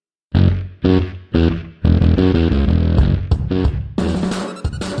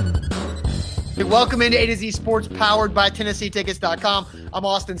Welcome into AtoZ Sports, powered by TennesseeTickets.com. I'm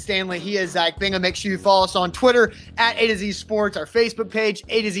Austin Stanley. He is Zach Bingham. Make sure you follow us on Twitter at AtoZ Sports, our Facebook page,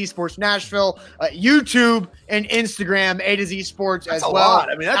 AtoZ Sports Nashville, YouTube and Instagram, AtoZ Sports as well.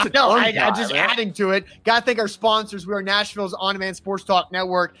 Lot. I mean, that's I'm just adding to it. Got to thank our sponsors. We are Nashville's on-demand sports talk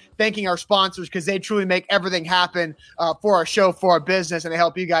network. Thanking our sponsors because they truly make everything happen for our show, for our business, and they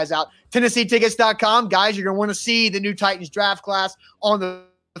help you guys out. TennesseeTickets.com. Guys, you're going to want to see the new Titans draft class on the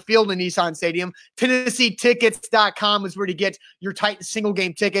field in Nissan Stadium. TennesseeTickets.com is where to get your Titans single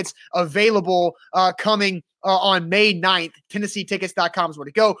game tickets available coming on May 9th. TennesseeTickets.com is where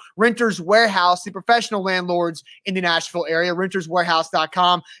to go. Renters Warehouse, the professional landlords in the Nashville area.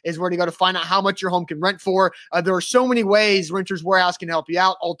 RentersWarehouse.com is where to go to find out how much your home can rent for. There are so many ways Renters Warehouse can help you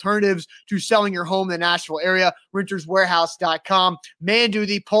out. Alternatives to selling your home in the Nashville area. RentersWarehouse.com. Mandu,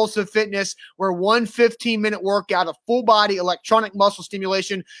 the Pulse of Fitness, where one 15-minute workout of full-body electronic muscle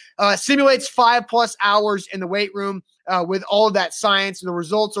stimulation simulates 5+ hours in the weight room. With all of that science. The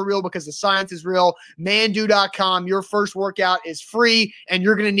results are real because the science is real. Mandu.com. Your first workout is free, and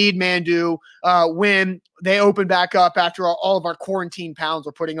you're going to need Mandu when they open back up after all of our quarantine pounds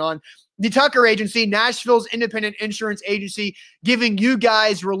we're putting on. The Tucker Agency, Nashville's independent insurance agency, giving you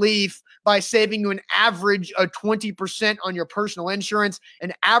guys relief by saving you an average of 20% on your personal insurance,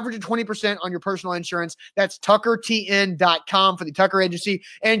 an average of 20% on your personal insurance. That's TuckerTN.com for the Tucker Agency,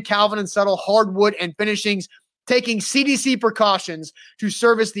 and Calvin & Settle Hardwood and Finishings, taking CDC precautions to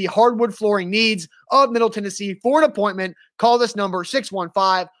service the hardwood flooring needs of Middle Tennessee. For an appointment, call this number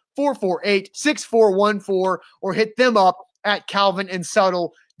 615-448-6414 or hit them up at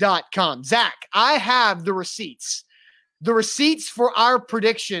calvinandsettle.com. Zach, I have the receipts for our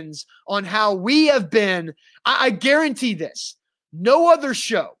predictions on how we have been. I guarantee this. No other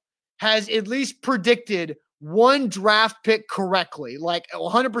show has at least predicted one draft pick correctly, like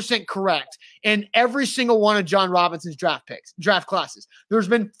 100% correct, in every single one of John Robinson's draft classes. There's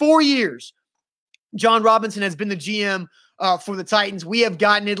been 4 years John Robinson has been the GM for the Titans. We have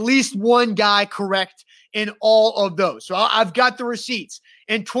gotten at least one guy correct in all of those. So I've got the receipts.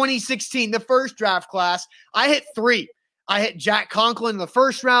 In 2016, the first draft class, I hit 3. I hit Jack Conklin in the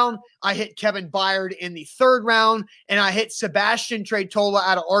first round. I hit Kevin Byard in the third round. And I hit Sebastian Tretola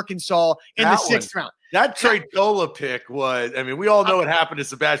out of Arkansas in the sixth round. That Tretola pick was, I mean, we all know what happened to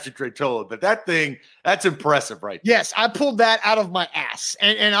Sebastian Tretola, but that's impressive right there. Yes, I pulled that out of my ass.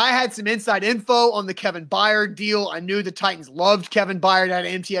 And I had some inside info on the Kevin Byard deal. I knew the Titans loved Kevin Byard out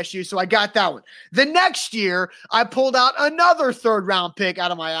of MTSU, so I got that one. The next year, I pulled out another third-round pick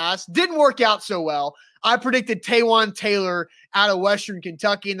out of my ass. Didn't work out so well. I predicted Taywan Taylor out of Western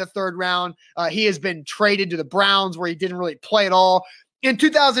Kentucky in the third round. He has been traded to the Browns where he didn't really play at all. In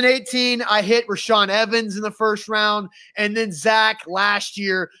 2018, I hit Rashaan Evans in the first round. And then, Zach, last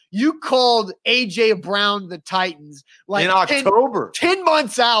year, you called A.J. Brown the Titans. Like in October. 10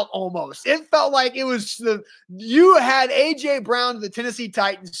 months out almost. It felt like it was you had A.J. Brown to the Tennessee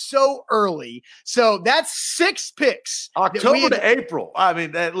Titans so early. So that's 6 picks. October to April. I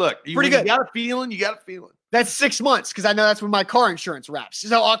mean, look. Pretty good. You got a feeling. That's 6 months because I know that's when my car insurance wraps.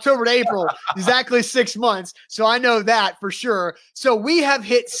 So October to April, exactly 6 months. So I know that for sure. So we have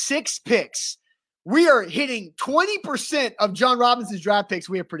hit 6 picks. We are hitting 20% of John Robinson's draft picks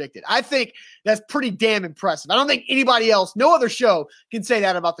we have predicted. I think that's pretty damn impressive. I don't think anybody else, no other show can say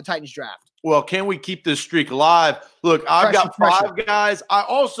that about the Titans draft. Well, can we keep this streak alive? Look, I've got 5 guys.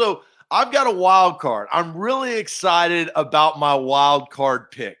 I've got a wild card. I'm really excited about my wild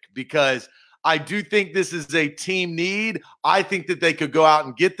card pick because I do think this is a team need. I think that they could go out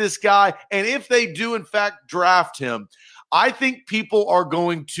and get this guy. And if they do, in fact, draft him, I think people are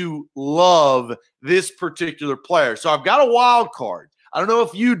going to love this particular player. So I've got a wild card. I don't know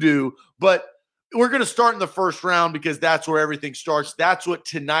if you do, but we're going to start in the first round because that's where everything starts. That's what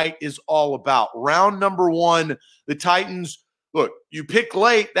tonight is all about. Round number 1, the Titans. Look, you pick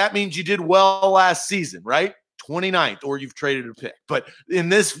late. That means you did well last season, right? 29th, or you've traded a pick. But in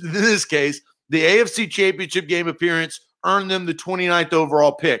this case, the AFC Championship game appearance earned them the 29th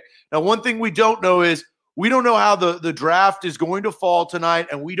overall pick. Now, one thing we don't know is we don't know how the draft is going to fall tonight,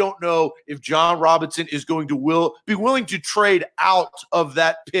 and we don't know if John Robinson is going to be willing to trade out of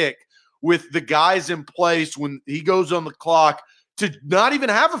that pick with the guys in place when he goes on the clock to not even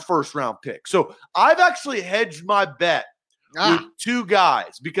have a first-round pick. So I've actually hedged my bet with 2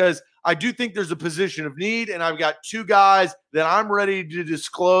 guys because I do think there's a position of need, and I've got 2 guys that I'm ready to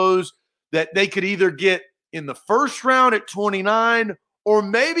disclose that they could either get in the first round at 29 or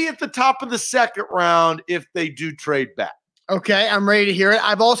maybe at the top of the second round if they do trade back. Okay, I'm ready to hear it.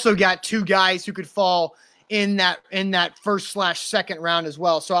 I've also got 2 guys who could fall in that first/second round as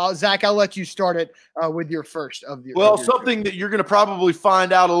well. So Zach, I'll let you start it with your first of your. Well, something that you're going to probably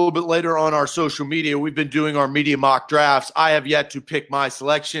find out a little bit later on our social media. We've been doing our media mock drafts. I have yet to pick my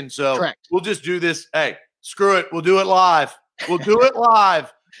selection, so Correct. We'll just do this. Hey, screw it. We'll do it live. We'll do it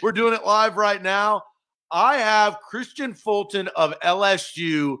live. We're doing it live right now. I have Christian Fulton of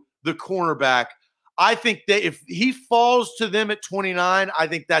LSU, the cornerback. I think that if he falls to them at 29, I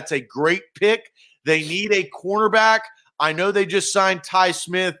think that's a great pick. They need a cornerback. I know they just signed Ty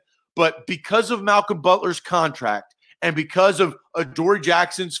Smith, but because of Malcolm Butler's contract and because of Adoree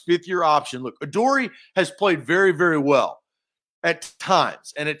Jackson's fifth-year option, look, Adoree has played very, very well at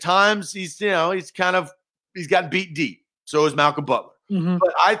times. And at times he's gotten beat deep. So is Malcolm Butler. Mm-hmm.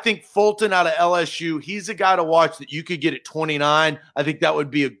 But I think Fulton out of LSU, he's a guy to watch that you could get at 29. I think that would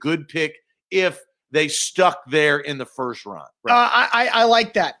be a good pick if they stuck there in the first round. Right? I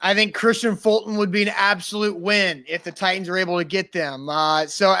like that. I think Christian Fulton would be an absolute win if the Titans are able to get them.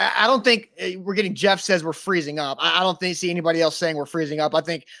 So I don't think we're getting Jeff says we're freezing up. I don't see anybody else saying we're freezing up. I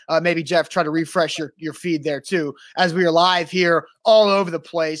think maybe Jeff try to refresh your feed there too, as we are live here all over the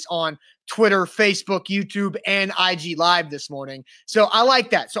place on Twitter, Facebook, YouTube, and IG Live this morning. So I like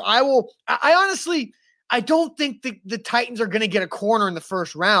that. So I honestly don't think the Titans are going to get a corner in the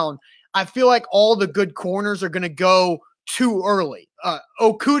first round. I feel like all the good corners are going to go too early.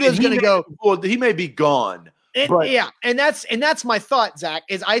 Okudah is going to go. Well, he may be gone. Yeah, and that's my thought, Zach,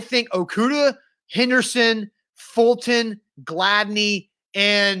 is I think Okudah, Henderson, Fulton, Gladney,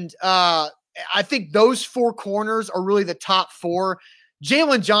 and I think those four corners are really the top four.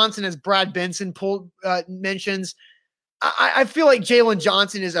 Jalen Johnson, as Brad Benson mentions, I feel like Jalen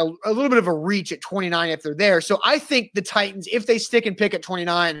Johnson is a little bit of a reach at 29 if they're there. So I think the Titans, if they stick and pick at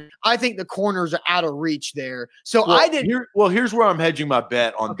 29, I think the corners are out of reach there. So here's where I'm hedging my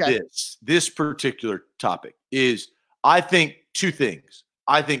bet on this particular topic is I think two things.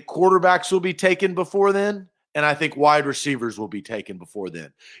 I think quarterbacks will be taken before then, and I think wide receivers will be taken before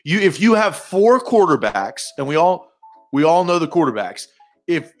then. If you have four quarterbacks, and we all know the quarterbacks,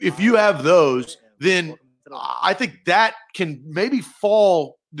 if you have those, then I think that can maybe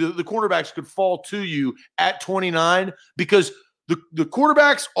fall. The quarterbacks could fall to you at 29 because the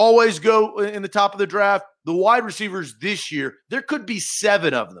quarterbacks always go in the top of the draft. The wide receivers this year, there could be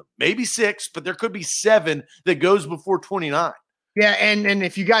 7 of them, maybe 6, but there could be 7 that goes before 29. Yeah, and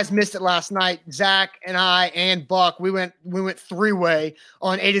if you guys missed it last night, Zach and I and Buck, we went 3-way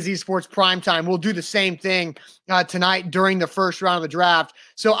on AtoZ Sports Primetime. We'll do the same thing tonight during the first round of the draft.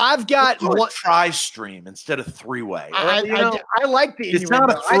 So I've got one tri-stream instead of 3-way. I like the. It's not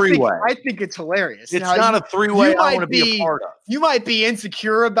a 3-way. I think it's hilarious. It's not a 3-way. I want to be a part of. You might be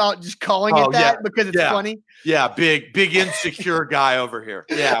insecure about just calling it that because it's funny. Yeah, big insecure guy over here.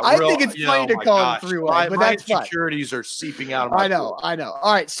 Yeah, I think it's funny to call it 3-way, but that's fine. My insecurities are seeping out of my I know.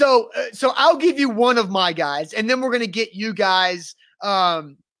 All right, so I'll give you one of my guys, and then we're going to get you guys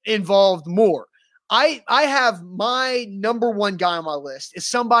involved more. I have my number one guy on my list is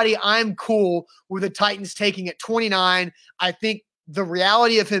somebody I'm cool with the Titans taking at 29. I think the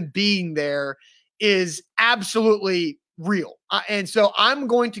reality of him being there is absolutely real. And so I'm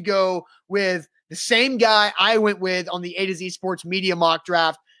going to go with the same guy I went with on the AtoZ Sports Media Mock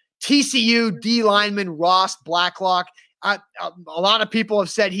Draft, TCU D lineman Ross Blacklock. A lot of people have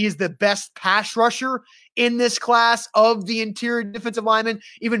said he is the best pass rusher in this class of the interior defensive linemen,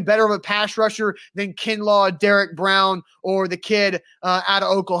 even better of a pass rusher than Kinlaw, Derek Brown, or the kid out of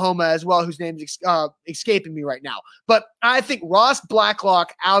Oklahoma as well, whose name is escaping me right now. But I think Ross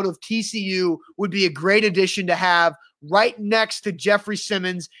Blacklock out of TCU would be a great addition to have right next to Jeffrey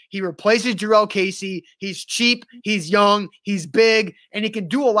Simmons. He replaces Jarrell Casey. He's cheap, he's young, he's big, and he can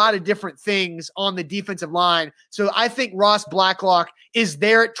do a lot of different things on the defensive line. So I think Ross Blacklock is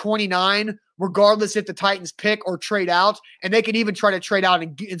there at 29, regardless if the Titans pick or trade out, and they can even try to trade out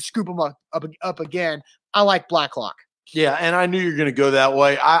and scoop him up again. I like Blacklock. Yeah, and I knew you were going to go that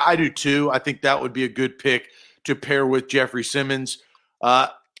way. I do too. I think that would be a good pick to pair with Jeffrey Simmons.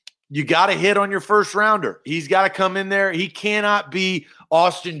 You got to hit on your first rounder. He's got to come in there. He cannot be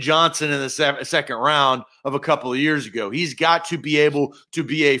Austin Johnson in the second round of a couple of years ago. He's got to be able to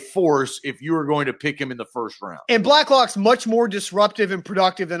be a force if you are going to pick him in the first round. And Blacklock's much more disruptive and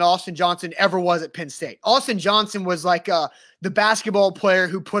productive than Austin Johnson ever was at Penn State. Austin Johnson was like the basketball player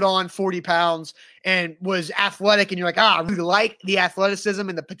who put on 40 pounds and was athletic, and you're like, I really like the athleticism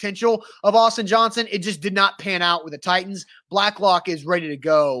and the potential of Austin Johnson. It just did not pan out with the Titans. Blacklock is ready to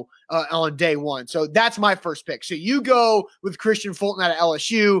go on day one. So that's my first pick. So you go with Christian Fulton out of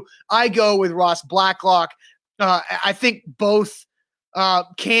LSU. I go with Ross Blacklock. I think both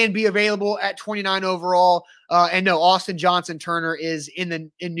can be available at 29 overall. And no, Austin Johnson Turner is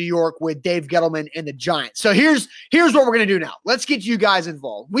in New York with Dave Gettleman and the Giants. So here's what we're going to do now. Let's get you guys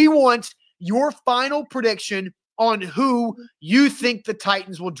involved. We want your final prediction on who you think the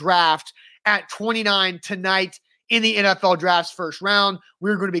Titans will draft at 29 tonight in the NFL Draft's first round.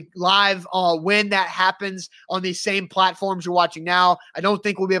 We're going to be live when that happens on these same platforms you're watching now. I don't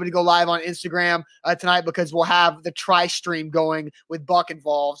think we'll be able to go live on Instagram tonight because we'll have the tri-stream going with Buck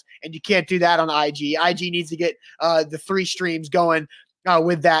involved, and you can't do that on IG. IG needs to get the 3 streams going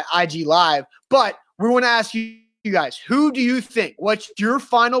with that IG live. But we want to ask you guys, who do you think? What's your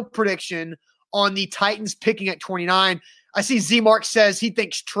final prediction on the Titans picking at 29? I see Z-Mark says he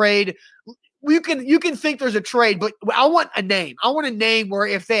thinks trade. You can think there's a trade, but I want a name. I want a name where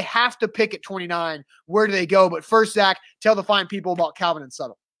if they have to pick at 29, where do they go? But first, Zach, tell the fine people about Calvin and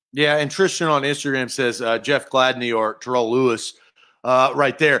Subtle. Yeah, and Tristan on Instagram says Jeff Gladney or Terrell Lewis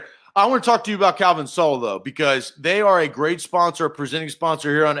right there. I want to talk to you about Calvin Subtle, though, because they are a great sponsor, a presenting sponsor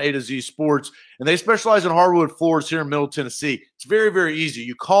here on AtoZ Sports, and they specialize in hardwood floors here in Middle Tennessee. It's very, very easy.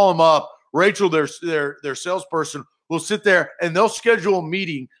 You call them up. Rachel, their salesperson, will sit there, and they'll schedule a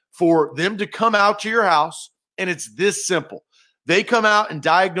meeting for them to come out to your house, and it's this simple. They come out and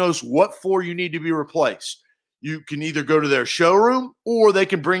diagnose what floor you need to be replaced. You can either go to their showroom or they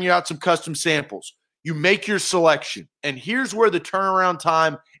can bring you out some custom samples. You make your selection, and here's where the turnaround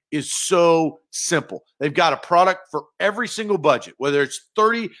time is so simple. They've got a product for every single budget, whether it's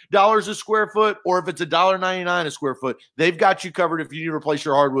 $30 a square foot or if it's $1.99 a square foot. They've got you covered if you need to replace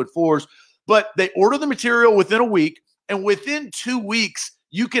your hardwood floors. But they order the material within a week, and within 2 weeks,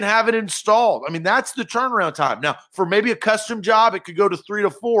 you can have it installed. I mean, that's the turnaround time. Now, for maybe a custom job, it could go to 3 to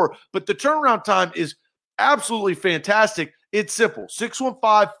 4, but the turnaround time is absolutely fantastic. It's simple.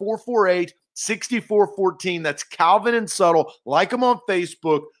 615-448-6414. That's Calvin and Subtle. Like them on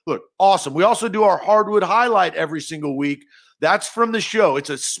Facebook. Look, awesome. We also do our hardwood highlight every single week. That's from the show. It's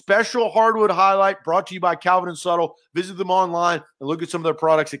a special hardwood highlight brought to you by Calvin and Subtle. Visit them online and look at some of their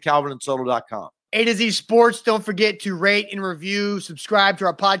products at calvinandsubtle.com. AtoZ Sports, don't forget to rate and review, subscribe to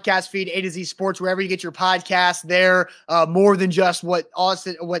our podcast feed, AtoZ Sports, wherever you get your podcasts. There, more than just what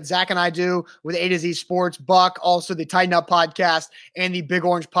Zach and I do with AtoZ Sports. Buck, also the Tighten Up podcast and the Big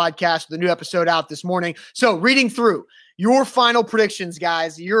Orange podcast with a new episode out this morning. So reading through your final predictions,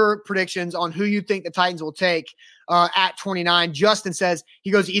 guys, your predictions on who you think the Titans will take at 29. Justin says he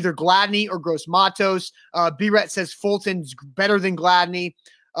goes either Gladney or Gross Matos. B-Ret says Fulton's better than Gladney.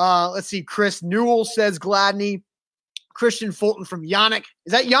 Let's see. Chris Newell says Gladney. Christian Fulton from Yannick.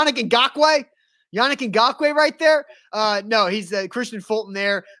 Is that Yannick Ngakoue? Yannick Ngakoue right there? No, he's Christian Fulton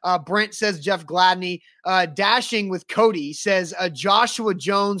there. Brent says Jeff Gladney. Dashing with Cody says Joshua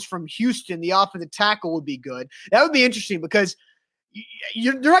Jones from Houston, the offensive tackle, would be good. That would be interesting because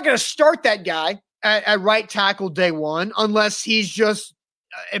you're not going to start that guy at right tackle day one unless he's just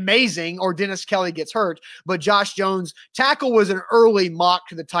amazing or Dennis Kelly gets hurt. But Josh Jones, tackle, was an early mock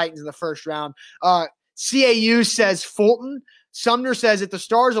to the Titans in the first round. CAU says Fulton. Sumner says if the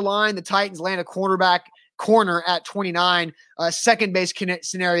stars align, the Titans land a corner at 29. Second base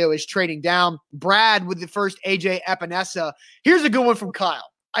scenario is trading down. Brad with the first AJ Epinesa. Here's a good one from Kyle.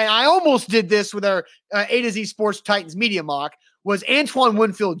 I almost did this with our AtoZ Sports Titans media mock, was Antoine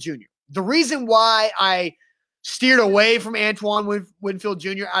Winfield Jr. The reason why I steered away from Antoine Winfield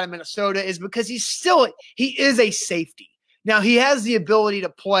Jr. out of Minnesota is because he is a safety. Now, he has the ability to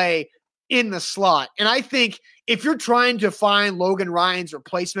play in the slot. And I think if you're trying to find Logan Ryan's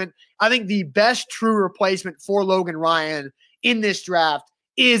replacement, I think the best true replacement for Logan Ryan in this draft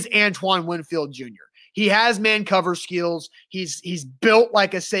is Antoine Winfield Jr. He has man cover skills. He's built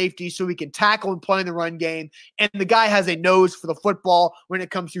like a safety, so he can tackle and play in the run game. And the guy has a nose for the football when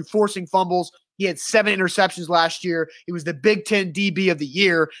it comes to forcing fumbles. He had 7 interceptions last year. He was the Big Ten DB of the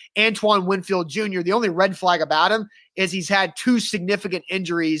year. Antoine Winfield Jr., the only red flag about him is he's had 2 significant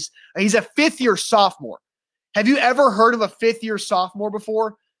injuries. He's a fifth-year sophomore. Have you ever heard of a fifth-year sophomore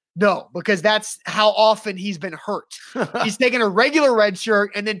before? No, because that's how often he's been hurt. He's taken a regular red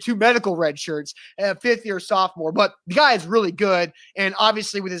shirt and then 2 medical red shirts, a fifth-year sophomore. But the guy is really good, and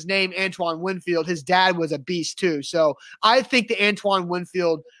obviously with his name, Antoine Winfield, his dad was a beast too. So I think the Antoine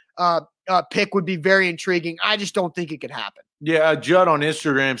Winfield pick would be very intriguing. I just don't think it could happen. Yeah, Judd on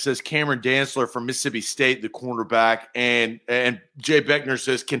Instagram says Cameron Dantzler from Mississippi State, the cornerback, and Jay Beckner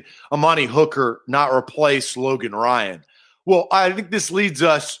says, can Amani Hooker not replace Logan Ryan? Well, I think this leads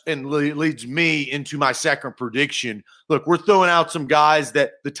us and leads me into my second prediction. Look, we're throwing out some guys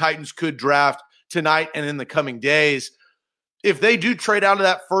that the Titans could draft tonight and in the coming days. If they do trade out of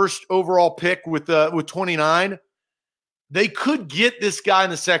that first overall pick with 29, they could get this guy in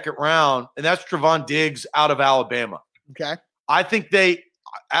the second round, and that's Trevon Diggs out of Alabama. Okay. I think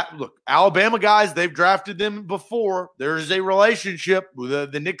look, Alabama guys, they've drafted them before. There's a relationship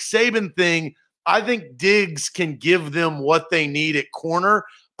with the Nick Saban thing. I think Diggs can give them what they need at corner.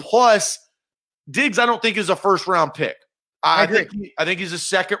 Plus, Diggs, I don't think is a first-round pick. I think he's a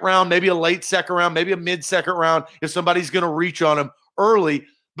second round, maybe a late second round, maybe a mid-second round if somebody's going to reach on him early.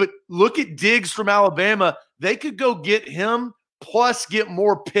 But look at Diggs from Alabama. They could go get him plus get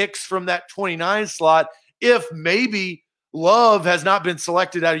more picks from that 29 slot if maybe Love has not been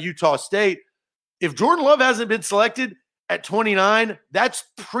selected out of Utah State. If Jordan Love hasn't been selected at 29, that's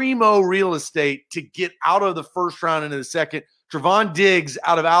primo real estate to get out of the first round into the second. Trevon Diggs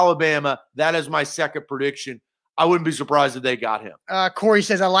out of Alabama, that is my second prediction. I wouldn't be surprised if they got him. Corey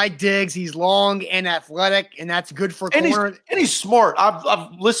says, I like Diggs. He's long and athletic, and that's good for corner. And he's smart.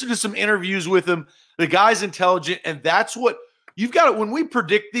 I've listened to some interviews with him. The guy's intelligent, and that's what you've got. When we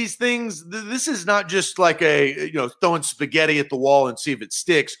predict these things, this is not just like throwing spaghetti at the wall and see if it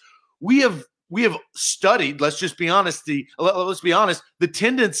sticks. We have studied, let's be honest, the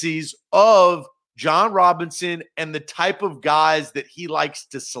tendencies of John Robinson and the type of guys that he likes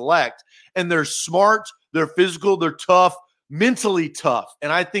to select. And they're smart, they're physical, they're tough, mentally tough.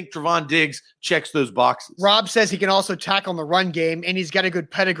 And I think Trevon Diggs checks those boxes. Rob says he can also tackle in the run game, and he's got a good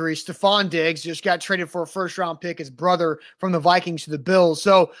pedigree. Stephon Diggs just got traded for a first-round pick, his brother from the Vikings to the Bills.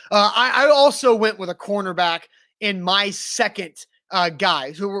 So I also went with a cornerback in my second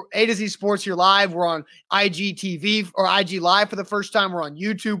guy. So we're AtoZ Sports here live. We're on IGTV or IG Live for the first time. We're on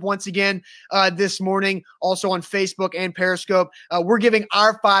YouTube once again this morning, also on Facebook and Periscope. We're giving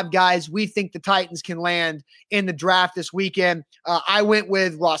our 5 guys we think the Titans can land in the draft this weekend. I went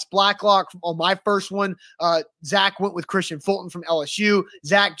with Ross Blacklock on my first one. Zach went with Christian Fulton from LSU.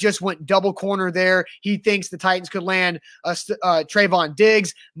 Zach just went double corner there. He thinks the Titans could land Trevon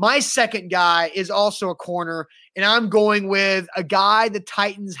Diggs. My second guy is also a corner, and I'm going with a guy the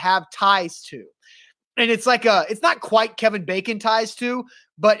Titans have ties to. And it's not quite Kevin Bacon ties to,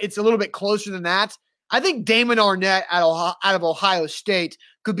 but it's a little bit closer than that. I think Damon Arnett out of Ohio State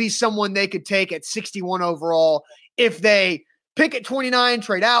could be someone they could take at 61 overall. If they pick at 29,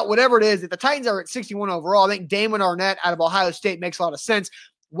 trade out, whatever it is, if the Titans are at 61 overall, I think Damon Arnett out of Ohio State makes a lot of sense.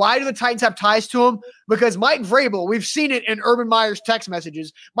 Why do the Titans have ties to him? Because Mike Vrabel, we've seen it in Urban Meyer's text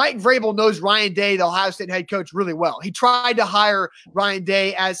messages. Mike Vrabel knows Ryan Day, the Ohio State head coach, really well. He tried to hire Ryan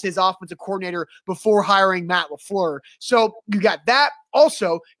Day as his offensive coordinator before hiring Matt LaFleur. So you got that.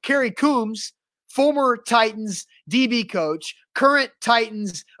 Also, Kerry Coombs, former Titans DB coach, current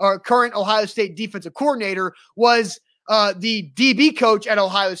Ohio State defensive coordinator, was the DB coach at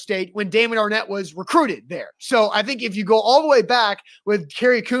Ohio State when Damon Arnett was recruited there. So I think if you go all the way back with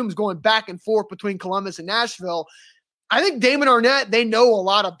Kerry Coombs going back and forth between Columbus and Nashville, I think Damon Arnett, they know a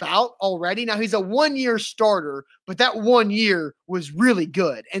lot about already. Now, he's a one-year starter, but that 1 year was really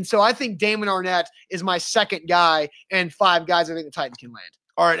good. And so I think Damon Arnett is my second guy, and 5 guys I think the Titans can land.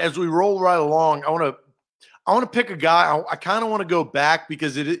 All right, as we roll right along, I want to pick a guy. I kind of want to go back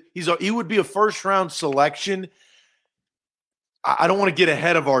because he would be a first-round selection. I don't want to get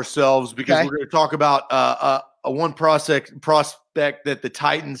ahead of ourselves because we're going to talk about a one prospect that the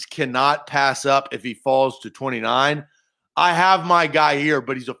Titans cannot pass up if he falls to 29. I have my guy here,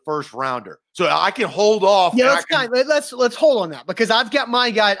 but he's a first rounder, so I can hold off. Yeah, let's hold on that because I've got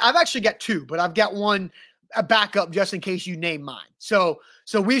my guy. I've actually got 2, but I've got a backup just in case you name mine. So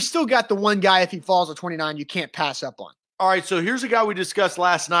we've still got the one guy if he falls to 29 you can't pass up on. All right, so here's a guy we discussed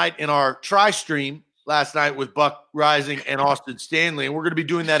last night in our tri-stream. Last night with Buck Rising and Austin Stanley. And we're going to be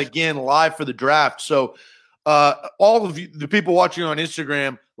doing that again live for the draft. So all of you, the people watching on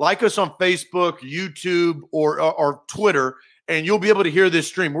Instagram, like us on Facebook, YouTube, or Twitter, and you'll be able to hear this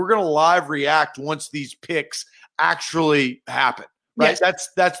stream. We're going to live react once these picks actually happen. Right? Yes.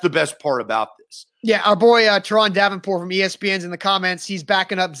 That's the best part about this. Yeah, our boy Teron Davenport from ESPN's in the comments. He's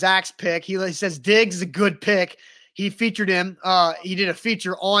backing up Zach's pick. He says Diggs is a good pick. He featured him. He did a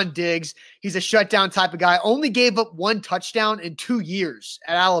feature on Diggs. He's a shutdown type of guy. Only gave up 1 touchdown in 2 years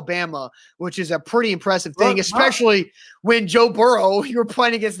at Alabama, which is a pretty impressive thing, especially when Joe Burrow, you were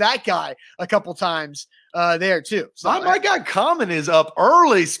playing against that guy a couple times there too. So my guy Common is up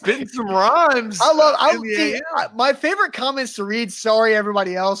early, spitting some rhymes. My favorite comments to read. Sorry,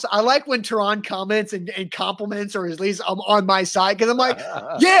 everybody else. I like when Teron comments and compliments, or at least I'm on my side because I'm like,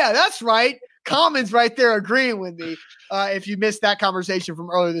 yeah, that's right. Common's right there agreeing with me if you missed that conversation from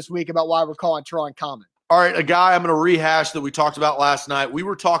earlier this week about why we're calling Teron Common. All right, a guy I'm going to rehash that we talked about last night. We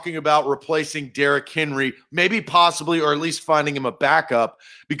were talking about replacing Derrick Henry, maybe possibly, or at least finding him a backup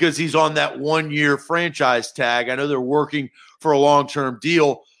because he's on that 1-year franchise tag. I know they're working for a long-term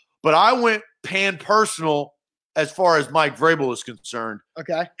deal, but I went pan-personal as far as Mike Vrabel is concerned.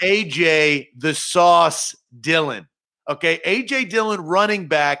 Okay. A.J. the Sauce Dillon. Okay, A.J. Dillon, running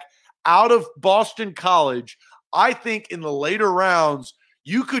back out of Boston College. I think in the later rounds,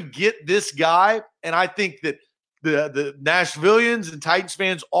 you could get this guy, and I think that the Nashvillians and Titans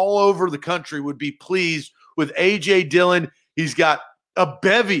fans all over the country would be pleased with A.J. Dillon. He's got a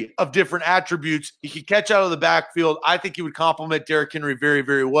bevy of different attributes. He can catch out of the backfield. I think he would complement Derrick Henry very,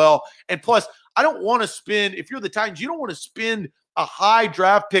 very well. And plus, I don't want to spend – if you're the Titans, you don't want to spend a high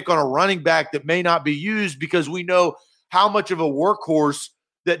draft pick on a running back that may not be used because we know how much of a workhorse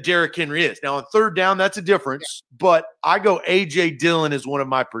that Derrick Henry is. Now, on third down, that's a difference, but I go A.J. Dillon as one of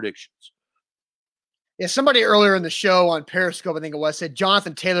my predictions. Yeah, somebody earlier in the show on Periscope, I think it was, said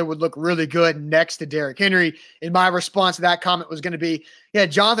Jonathan Taylor would look really good next to Derrick Henry. And my response to that comment was going to be, yeah,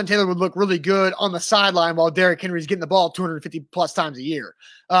 Jonathan Taylor would look really good on the sideline while Derrick Henry's getting the ball 250-plus times a year.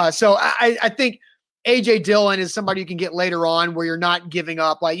 So I think A.J. Dillon is somebody you can get later on where you're not giving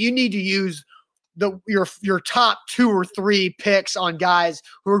up. Like, you need to use your top 2 or 3 picks on guys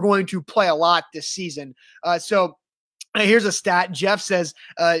who are going to play a lot this season. So here's a stat. Jeff says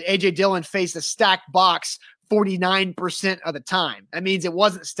A.J. Dillon faced a stacked box 49% of the time. That means it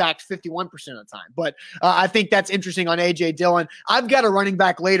wasn't stacked 51% of the time. But I think that's interesting on A.J. Dillon. I've got a running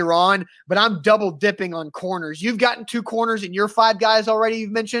back later on, but I'm double dipping on corners. You've gotten 2 corners in your 5 guys already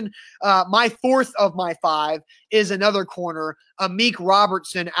you've mentioned. My 4th of my 5 is another corner, Amik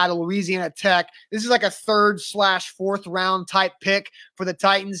Robertson out of Louisiana Tech. This is like a 3rd/4th round type pick for the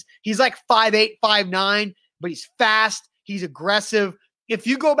Titans. He's like 5'8", 5'9", but he's fast. He's aggressive. If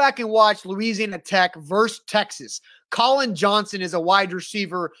you go back and watch Louisiana Tech versus Texas, Colin Johnson is a wide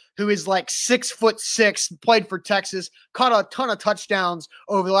receiver who is like 6'6", played for Texas, caught a ton of touchdowns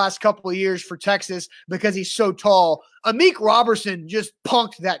over the last couple of years for Texas because he's so tall. Amik Robertson just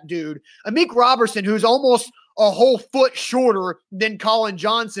punked that dude. Amik Robertson, who's almost a whole foot shorter than Colin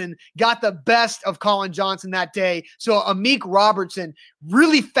Johnson, got the best of Colin Johnson that day. So Amik Robertson,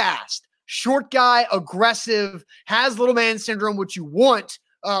 really fast. Short guy, aggressive, has little man syndrome, which you want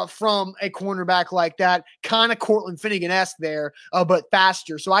from a cornerback like that. Kind of Cortland Finnegan-esque there, but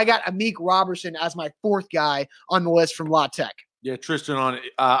faster. So I got Amik Robertson as my 4th guy on the list from La Tech. Yeah, Tristan on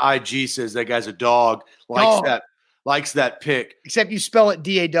IG says that guy's a dog. Likes that pick. Except you spell it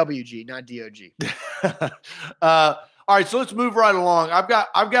D-A-W-G, not D-O-G. All right, so let's move right along. I've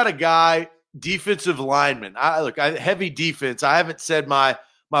got a guy, defensive lineman. Heavy defense. I haven't said my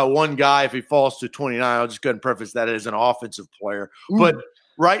one guy, if he falls to 29, I'll just go ahead and preface that as an offensive player. Ooh. But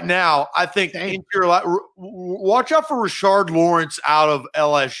right now, I think watch out for Rashard Lawrence out of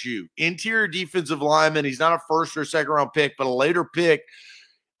LSU. Interior defensive lineman. He's not a 1st or 2nd round pick, but a later pick.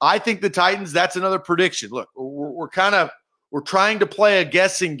 I think the Titans, that's another prediction. Look, we're trying to play a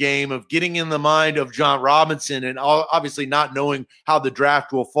guessing game of getting in the mind of John Robinson and obviously not knowing how the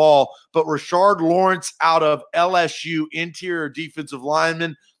draft will fall. But Rashard Lawrence out of LSU, interior defensive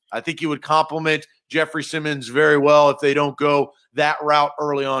lineman, I think he would complement Jeffrey Simmons very well if they don't go that route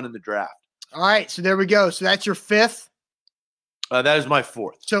early on in the draft. All right, so there we go. So that's your 5th? That is my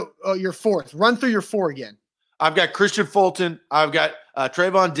 4th. So your 4th. Run through your 4 again. I've got Christian Fulton. I've got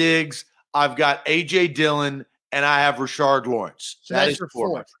Trayvon Diggs. I've got A.J. Dillon. And I have Rashard Lawrence. So that's your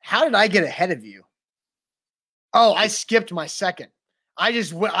 4th. How did I get ahead of you? Oh, I skipped my 2nd. I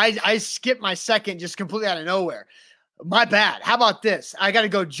skipped my 2nd just completely out of nowhere. My bad. How about this? I got to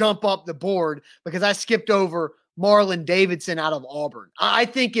go jump up the board because I skipped over Marlon Davidson out of Auburn. I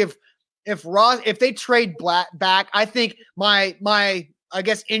think if they trade back, I think my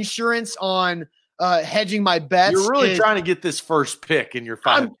insurance on hedging my bets. You're really trying to get this first pick in your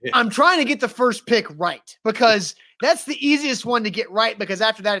 5 picks. I'm trying to get the first pick right because that's the easiest one to get right because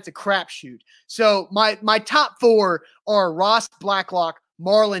after that it's a crapshoot. So my top 4 are Ross Blacklock,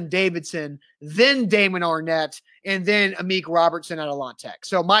 Marlon Davidson, then Damon Arnett, and then Amik Robertson out of La Tech.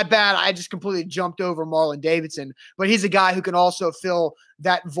 So my bad, I just completely jumped over Marlon Davidson, but he's a guy who can also fill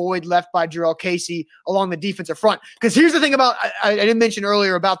that void left by Jarrell Casey along the defensive front. Because here's the thing about I didn't mention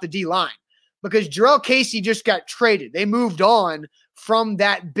earlier about the D-line. Because Jarrell Casey just got traded. They moved on from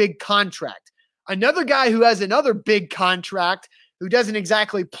that big contract. Another guy who has another big contract who doesn't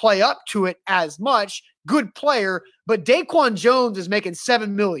exactly play up to it as much, good player, but Daquan Jones is making $7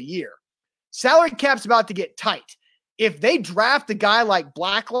 million a year. Salary cap's about to get tight. If they draft a guy like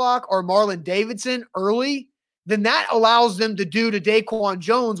Blacklock or Marlon Davidson early, then that allows them to do to Daquan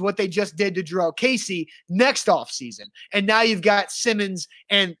Jones what they just did to Jarrell Casey next offseason. And now you've got Simmons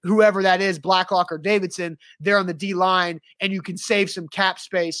and whoever that is, Blacklock or Davidson, there on the D-line, and you can save some cap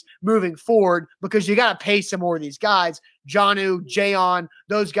space moving forward because you got to pay some more of these guys. Jonnu, Jayon,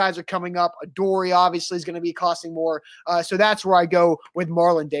 those guys are coming up. Adoree obviously is going to be costing more. So that's where I go with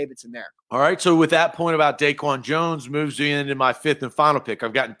Marlon Davidson there. All right, so with that point about Daquan Jones moves me into my fifth and final pick.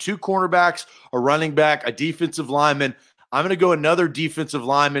 I've gotten 2 cornerbacks, a running back, a defensive lineman. I'm going to go another defensive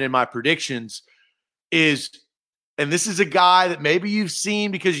lineman in my predictions and this is a guy that maybe you've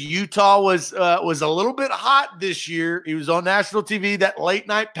seen because Utah was a little bit hot this year. He was on national TV, that late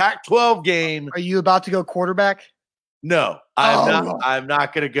night Pac-12 game. Are you about to go quarterback? No, I'm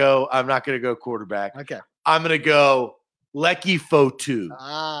not going to go. I'm not going to go quarterback. Okay. I'm going to go Leki Fotu.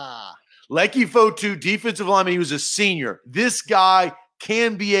 Leki Fotu, defensive lineman. He was a senior. This guy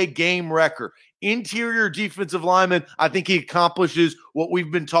can be a game wrecker. Interior defensive lineman. I think he accomplishes what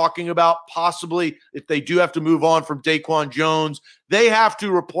we've been talking about. Possibly, if they do have to move on from Daquan Jones, they have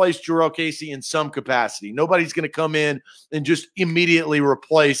to replace Jarrell Casey in some capacity. Nobody's going to come in and just immediately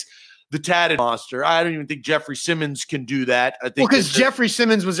replace the tatted monster. I don't even think Jeffrey Simmons can do that. I think because Jeffrey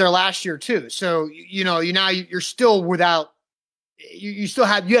Simmons was there last year too. So you're still without. You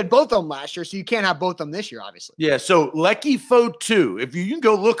had both of them last year, so you can't have both of them this year, obviously. Yeah. So Leki Fotu, if you can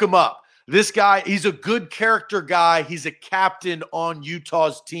go look him up, this guy, he's a good character guy. He's a captain on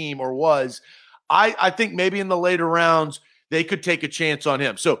Utah's team, or was. I think maybe in the later rounds they could take a chance on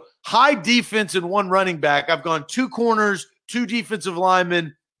him. So high defense and 1 running back. I've gone 2 corners, 2 defensive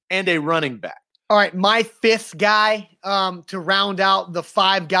linemen, and a running back. All right, my 5th guy to round out the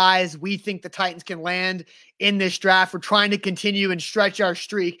 5 guys we think the Titans can land in this draft. We're trying to continue and stretch our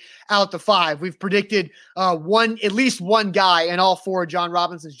streak out to 5. We've predicted at least one guy in all 4 of John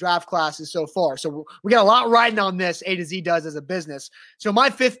Robinson's draft classes so far. So we got a lot riding on this. AtoZ does as a business. So my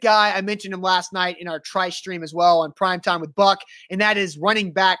 5th guy, I mentioned him last night in our tri-stream as well on Primetime with Buck, and that is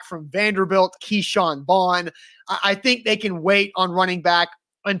running back from Vanderbilt, Keyshawn Vaughn. I think they can wait on running back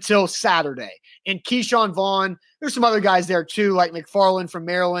until Saturday. And Keyshawn Vaughn, there's some other guys there too, like McFarland from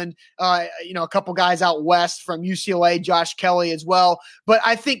Maryland, a couple guys out west from UCLA, Josh Kelly as well. But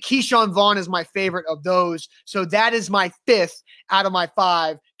I think Keyshawn Vaughn is my favorite of those. So that is my 5th out of my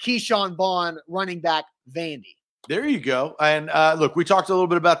 5, Keyshawn Vaughn, running back, Vandy. There you go. And look, we talked a little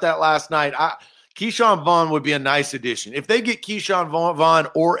bit about that last night. Keyshawn Vaughn would be a nice addition. If they get Keyshawn Vaughn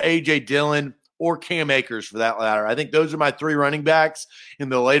or A.J. Dillon, or Cam Akers for that matter. I think those are my 3 running backs in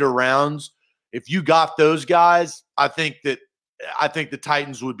the later rounds. If you got those guys, I think the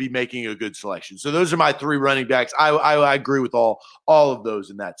Titans would be making a good selection. So those are my 3 running backs. I agree with all of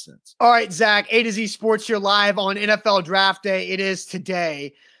those in that sense. All right, Zach, AtoZ Sports here live on NFL Draft Day. It is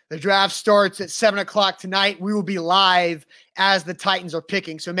today. The draft starts at 7 o'clock tonight. We will be live as the Titans are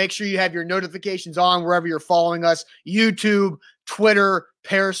picking. So make sure you have your notifications on wherever you're following us. YouTube, Twitter,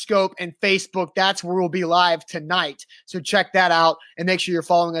 Periscope, and Facebook. That's where we'll be live tonight. So check that out and make sure you're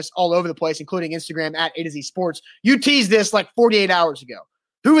following us all over the place, including Instagram at AtoZ Sports. You teased this like 48 hours ago.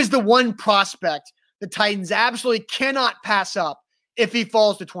 Who is the one prospect the Titans absolutely cannot pass up if he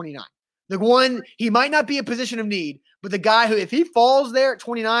falls to 29? The one, he might not be a position of need, but the guy who, if he falls there at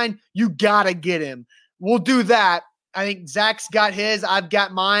 29, you got to get him. We'll do that. I think Zach's got his. I've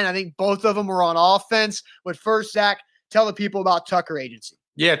got mine. I think both of them are on offense. But first, Zach, tell the people about Tucker Agency.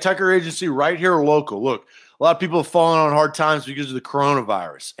 Yeah, Tucker Agency right here local. Look, a lot of people have fallen on hard times because of the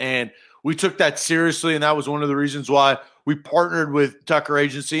coronavirus. And we took that seriously, and that was one of the reasons why we partnered with Tucker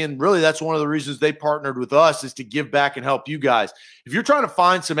Agency. And really, that's one of the reasons they partnered with us, is to give back and help you guys. If you're trying to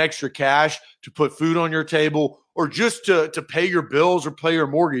find some extra cash to put food on your table or just to pay your bills or pay your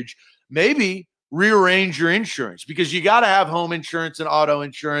mortgage, maybe rearrange your insurance, because you got to have home insurance and auto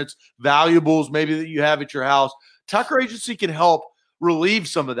insurance, valuables maybe that you have at your house. Tucker Agency can help relieve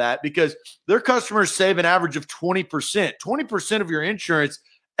some of that because their customers save an average of 20%. 20% of your insurance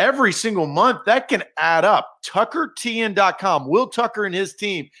every single month, that can add up. TuckerTN.com, Will Tucker and his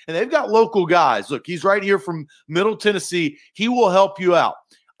team, and they've got local guys. Look, he's right here from Middle Tennessee. He will help you out.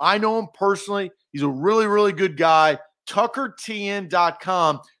 I know him personally. He's a really, really good guy.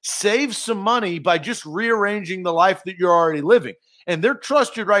 TuckerTN.com. Save some money by just rearranging the life that you're already living. And they're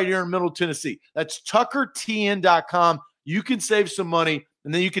trusted right here in Middle Tennessee. That's TuckerTN.com. You can save some money,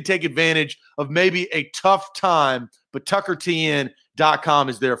 and then you can take advantage of maybe a tough time, but TuckerTN.com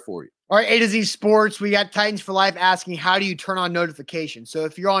is there for you. All right, AtoZ Sports, we got Titans for Life asking, how do you turn on notifications? So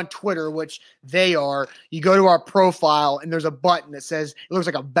if you're on Twitter, which they are, you go to our profile, and there's a button that says, it looks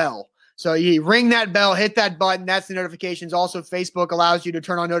like a bell. So you ring that bell, hit that button. That's the notifications. Also, Facebook allows you to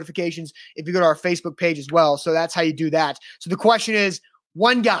turn on notifications if you go to our Facebook page as well. So that's how you do that. So the question is,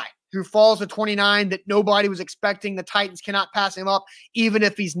 one guy who falls to 29 that nobody was expecting, the Titans cannot pass him up, even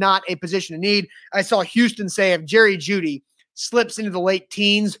if he's not a position of need. I saw Houston say if Jerry Jeudy slips into the late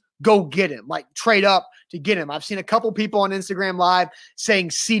teens, go get him, like trade up to get him. I've seen a couple people on Instagram Live saying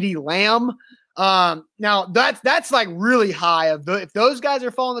CeeDee Lamb. Now that's like really high. If those guys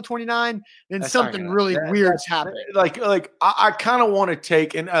are falling to 29, then that's something really weird's happening. I kind of want to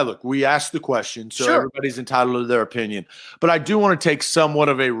take, and look, we asked the question, so sure, everybody's entitled to their opinion, but I do want to take somewhat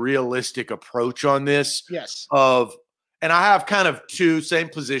of a realistic approach on this. Yes. And I have kind of same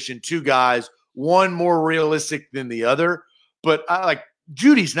position, two guys, one more realistic than the other, but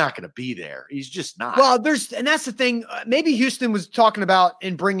Judy's not going to be there. He's just not. Well, and that's the thing. Maybe Houston was talking about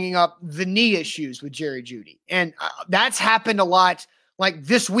and bringing up the knee issues with Jerry Jeudy. And that's happened a lot like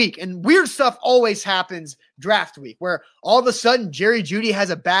this week. And weird stuff always happens draft week where all of a sudden Jerry Jeudy has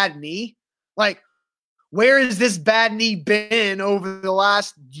a bad knee. Like, where has this bad knee been over the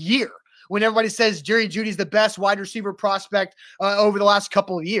last year? When everybody says Jerry Jeudy's the best wide receiver prospect over the last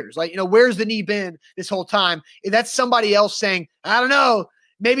couple of years. Like, where's the knee been this whole time? That's somebody else saying, I don't know,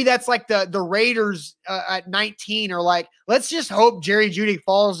 maybe that's like the Raiders at 19 are like, let's just hope Jerry Jeudy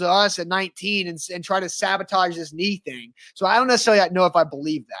falls to us at 19 and try to sabotage this knee thing. So I don't necessarily know if I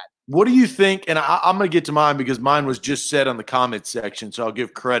believe that. What do you think? And I'm going to get to mine because mine was just said on the comment section, so I'll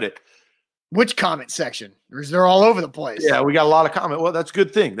give credit. Which comment section? Or is they're all over the place? Yeah, we got a lot of comment. Well, that's a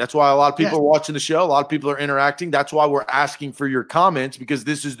good thing. That's why a lot of people are watching the show. A lot of people are interacting. That's why we're asking for your comments, because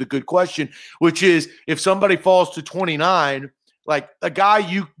this is the good question, which is if somebody falls to 29, like a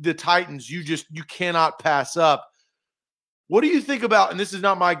guy the Titans, you cannot pass up. What do you think about, and this is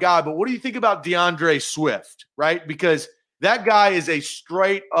not my guy, but what do you think about DeAndre Swift, right? Because that guy is a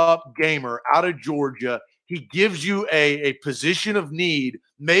straight up gamer out of Georgia. He gives you a position of need,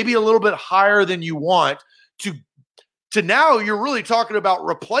 maybe a little bit higher than you want to now you're really talking about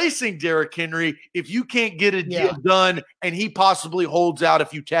replacing Derrick Henry if you can't get a deal done and he possibly holds out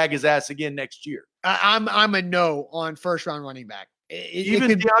if you tag his ass again next year. I'm a no on first round running back.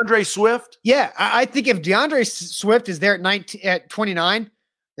 Even DeAndre Swift? Yeah, I think if DeAndre Swift is there at 29,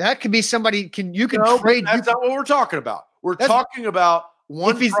 that could be somebody you can trade. That's not what we're talking about. We're talking about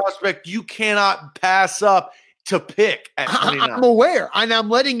one prospect you cannot pass up to pick at 29. I'm aware, and I'm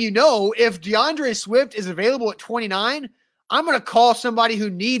letting you know if DeAndre Swift is available at 29, I'm going to call somebody who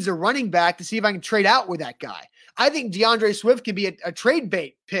needs a running back to see if I can trade out with that guy. I think DeAndre Swift can be a trade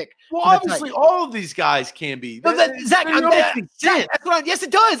bait pick. Well, obviously, all of these guys can be. Zach, yes,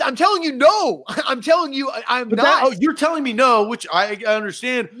 it does. I'm telling you no. I'm telling you I'm not. You're telling me no, which I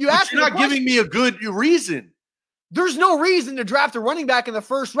understand. You're not giving me a good reason. There's no reason to draft a running back in the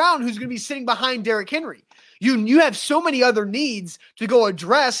first round who's going to be sitting behind Derrick Henry. You have so many other needs to go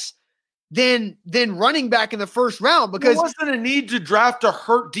address than running back in the first round, because there wasn't a need to draft a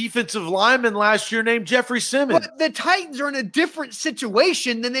hurt defensive lineman last year named Jeffrey Simmons. But the Titans are in a different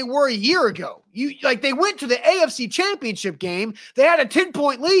situation than they were a year ago. They went to the AFC Championship game. They had a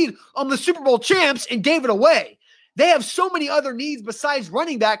 10-point lead on the Super Bowl champs and gave it away. They have so many other needs besides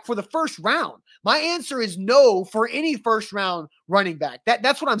running back for the first round. My answer is no for any first round running back.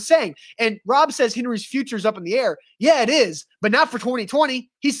 That's what I'm saying. And Rob says Henry's future is up in the air. Yeah, it is, but not for 2020.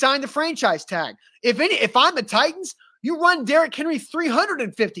 He signed the franchise tag. If I'm the Titans, you run Derrick Henry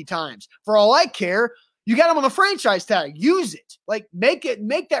 350 times. For all I care, you got him on the franchise tag. Use it. Make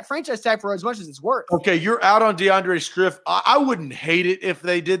that franchise tag for as much as it's worth. Okay, you're out on DeAndre Swift. I wouldn't hate it if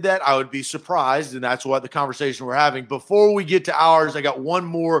they did that. I would be surprised, and that's what the conversation we're having. Before we get to ours, I got one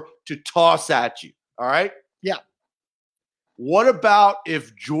more to toss at you. All right? Yeah. What about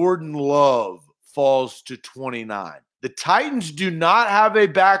if Jordan Love falls to 29? The Titans do not have a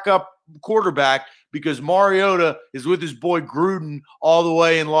backup quarterback because Mariota is with his boy Gruden all the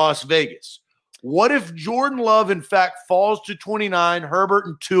way in Las Vegas. What if Jordan Love, in fact, falls to 29, Herbert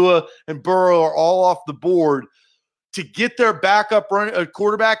and Tua and Burrow are all off the board to get their backup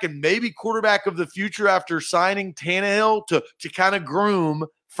quarterback and maybe quarterback of the future after signing Tannehill to kind of groom?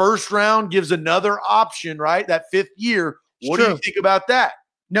 First round gives another option, right? That fifth year. What do you think about that?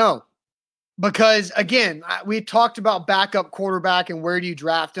 No, because, again, we talked about backup quarterback and where do you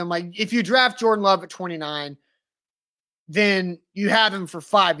draft him. If you draft Jordan Love at 29, then you have him for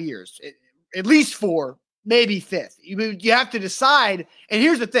 5 years. At least 4, maybe 5th. You have to decide. And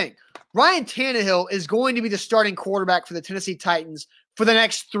here's the thing. Ryan Tannehill is going to be the starting quarterback for the Tennessee Titans for the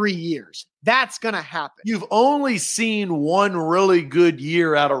next 3 years. That's going to happen. You've only seen one really good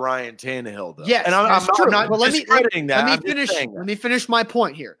year out of Ryan Tannehill, though. Yes, and I'm not discrediting that. Let me finish my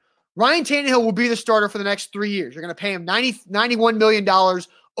point here. Ryan Tannehill will be the starter for the next 3 years. You're going to pay him $91 million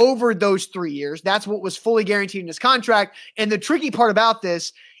over those 3 years. That's what was fully guaranteed in his contract. And the tricky part about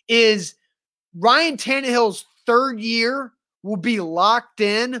this is Ryan Tannehill's third year will be locked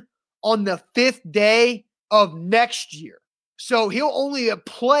in on the 5th day of next year. So he'll only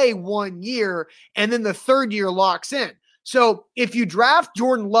play 1 year, and then the third year locks in. So if you draft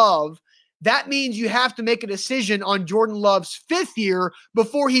Jordan Love, that means you have to make a decision on Jordan Love's 5th year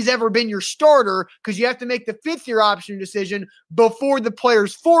before he's ever been your starter, because you have to make the 5th year option decision before the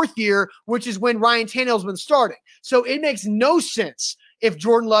player's 4th year, which is when Ryan Tannehill's been starting. So it makes no sense if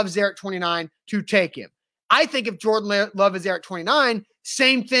Jordan Love's there at 29 to take him. I think if Jordan Love is there at 29,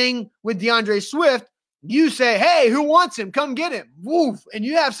 same thing with DeAndre Swift. You say, hey, who wants him? Come get him. Woof. And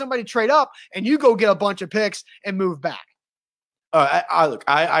you have somebody trade up and you go get a bunch of picks and move back.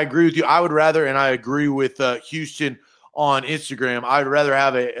 I agree with you. I would rather, and I agree with Houston on Instagram, I'd rather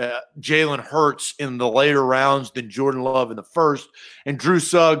have a Jalen Hurts in the later rounds than Jordan Love in the first. And Drew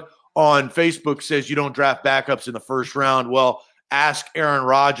Sugg on Facebook says you don't draft backups in the first round. Well, ask Aaron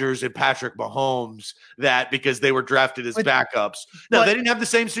Rodgers and Patrick Mahomes that, because they were drafted as backups. No, they didn't have the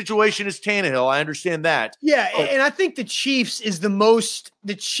same situation as Tannehill. I understand that. Yeah, and I think the Chiefs is the most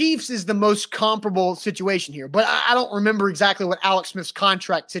comparable situation here. But I don't remember exactly what Alex Smith's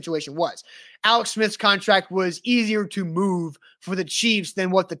contract situation was. Alex Smith's contract was easier to move for the Chiefs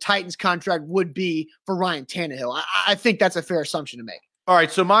than what the Titans contract would be for Ryan Tannehill. I think that's a fair assumption to make. All right,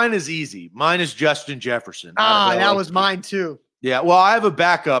 so mine is easy. Mine is Justin Jefferson. That was mine too. Yeah, well, I have a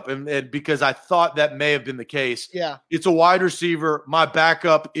backup, and because I thought that may have been the case. Yeah. It's a wide receiver. My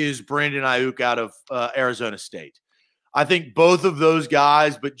backup is Brandon Ayuk out of Arizona State. I think both of those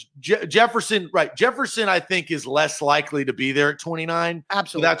guys, but Jefferson, I think is less likely to be there at 29.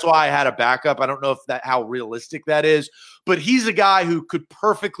 Absolutely. So that's why I had a backup. I don't know how realistic that is, but he's a guy who could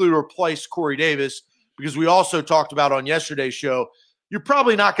perfectly replace Corey Davis, because we also talked about on yesterday's show, you're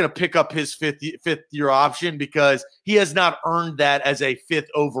probably not going to pick up his fifth year option because he has not earned that as a 5th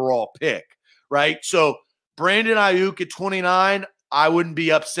overall pick, right? So Brandon Ayuk at 29, I wouldn't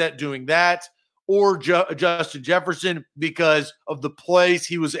be upset doing that, or Justin Jefferson, because of the plays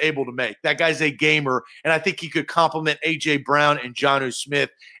he was able to make. That guy's a gamer, and I think he could complement A.J. Brown and Jonnu Smith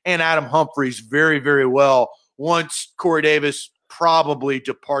and Adam Humphries very, very well once Corey Davis probably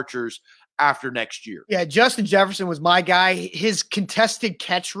departures after next year. Yeah, Justin Jefferson was my guy. His contested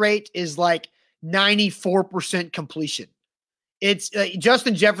catch rate is like 94% completion. It's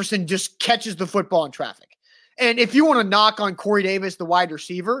Justin Jefferson just catches the football in traffic. And if you want to knock on Corey Davis, the wide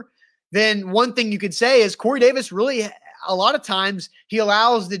receiver, then one thing you could say is Corey Davis really, a lot of times, he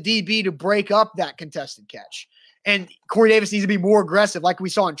allows the DB to break up that contested catch. And Corey Davis needs to be more aggressive, like we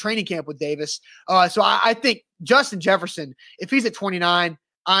saw in training camp with Davis. So I think Justin Jefferson, if he's at 29,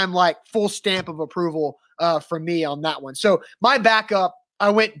 I'm like full stamp of approval from me on that one. So my backup, I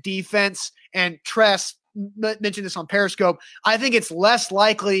went defense, and Tress mentioned this on Periscope. I think it's less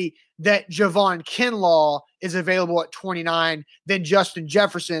likely that Javon Kinlaw is available at 29 than Justin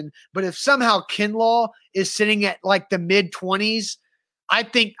Jefferson. But if somehow Kinlaw is sitting at like the mid-20s, I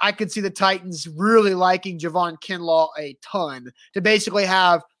think I could see the Titans really liking Javon Kinlaw a ton to basically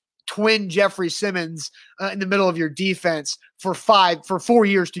have twin Jeffrey Simmons in the middle of your defense for 4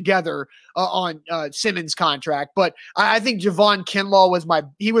 years together on Simmons' contract. But I think Javon Kinlaw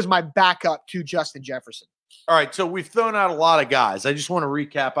was my backup to Justin Jefferson. All right, so we've thrown out a lot of guys. I just want to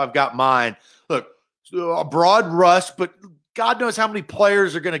recap. I've got mine. Look, a broad rush, but God knows how many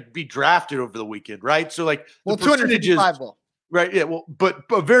players are going to be drafted over the weekend, right? So, like, the 255 will. Right, yeah, well, but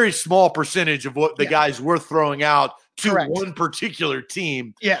a very small percentage of what the guys we're throwing out to one particular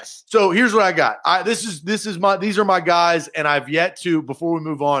team. Yes. So here's what I got. These are my guys, and I've yet to, before we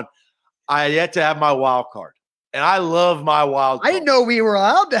move on, I yet to have my wild card. And I love my wild card. I didn't know we were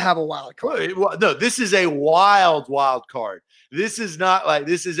allowed to have a wild card. Well, no, this is a wild card. This is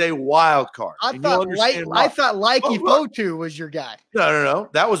a wild card. I thought Likey Fotu was your guy. No.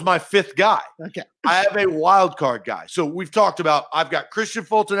 That was my 5th guy. Okay. I have a wild card guy. So we've talked about, I've got Christian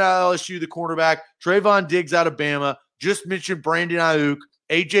Fulton out of LSU, the cornerback, Trayvon Diggs out of Bama, just mentioned Brandon Ayuk,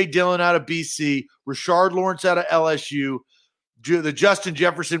 A.J. Dillon out of BC, Rashard Lawrence out of LSU, the Justin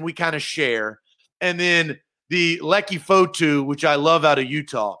Jefferson we kind of share, and then the Lecky Fotu, which I love, out of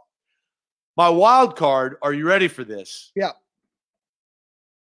Utah. My wild card, are you ready for this? Yeah.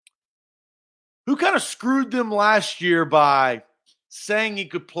 Who kind of screwed them last year by saying he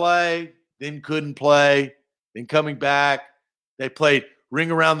could play, then couldn't play, then coming back. They played Ring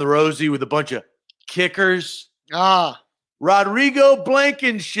Around the Rosie with a bunch of kickers. Rodrigo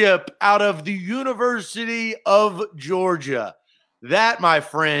Blankenship out of the University of Georgia. That, my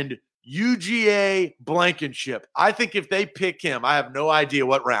friend, UGA Blankenship. I think if they pick him, I have no idea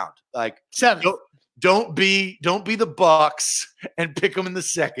what round. Like 7th. Don't be the Bucks and pick them in the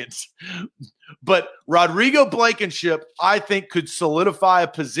second. But Rodrigo Blankenship, I think, could solidify a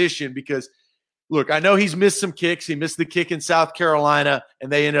position because, look, I know he's missed some kicks. He missed the kick in South Carolina,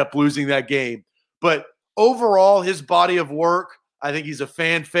 and they ended up losing that game. But overall, his body of work, I think he's a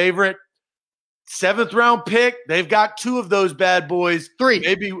fan favorite. 7th round pick. They've got 2 of those bad boys. 3.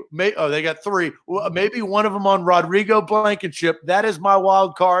 They got 3. Well, maybe one of them on Rodrigo Blankenship. That is my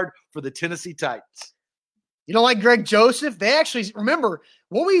wild card for the Tennessee Titans. You don't like Greg Joseph? They actually, remember,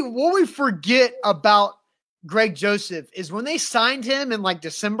 what we forget about Greg Joseph is when they signed him in like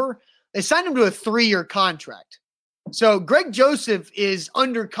December, they signed him to a 3-year contract. So Greg Joseph is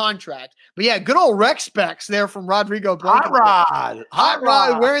under contract. But yeah, good old rec specs there from Rodrigo Blankenship. Hot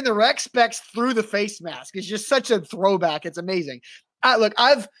Rod wearing the rec specs through the face mask. It's just such a throwback. It's amazing. Look,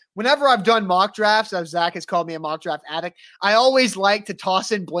 whenever I've done mock drafts, as Zach has called me a mock draft addict, I always like to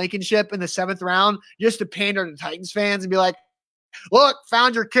toss in Blankenship in the 7th round just to pander to Titans fans and be like, look,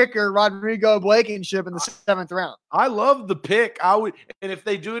 found your kicker, Rodrigo Blankenship in the 7th round. I love the pick. And if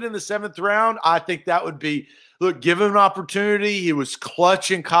they do it in the 7th round, I think that would be, look, give him an opportunity. He was clutch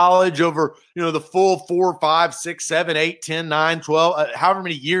in college over, the full 4, 5, 6, 7, 8, 10, 9, 12, however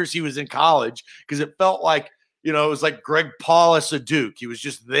many years he was in college, because it felt like, it was like Greg Paulus of Duke. He was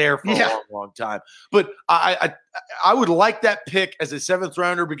just there for a long, long time. But I would like that pick as a 7th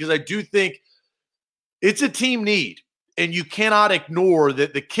rounder because I do think it's a team need. And you cannot ignore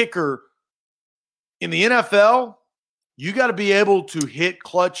that the kicker in the NFL, you got to be able to hit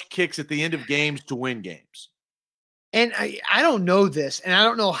clutch kicks at the end of games to win games. And I don't know this, and I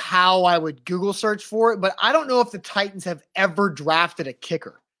don't know how I would Google search for it, but I don't know if the Titans have ever drafted a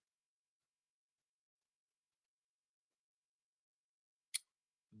kicker.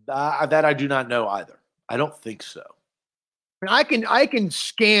 That I do not know either. I don't think so. I can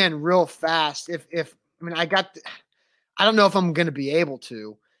scan real fast I don't know if I'm going to be able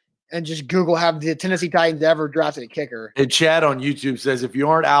to, and just Google have the Tennessee Titans ever drafted a kicker. And Chad on YouTube says, if you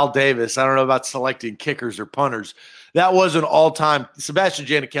aren't Al Davis, I don't know about selecting kickers or punters. That was an all-time. Sebastian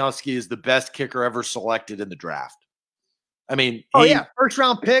Janikowski is the best kicker ever selected in the draft. I mean, first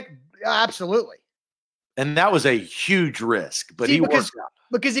round pick, absolutely. And that was a huge risk, but he worked out.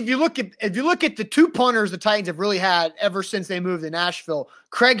 Because if you look at the 2 punters the Titans have really had ever since they moved to Nashville,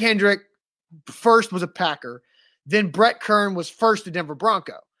 Craig Hendrick first was a Packer, then Brett Kern was first a Denver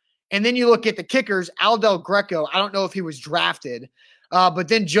Bronco. And then you look at the kickers, Aldel Greco, I don't know if he was drafted, but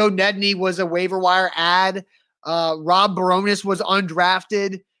then Joe Nedney was a waiver wire ad. Rob Baronis was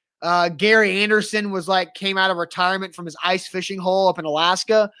undrafted. Gary Anderson came out of retirement from his ice fishing hole up in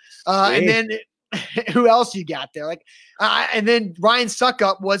Alaska. And then who else you got there? And then Ryan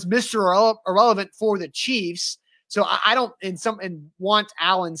Suckup was Mr. Irrelevant for the Chiefs. So I don't, and Want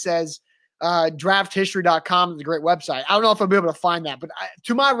Allen says, drafthistory.com is a great website. I don't know if I'll be able to find that, but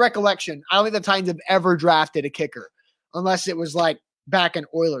to my recollection, I don't think the Titans have ever drafted a kicker unless it was back in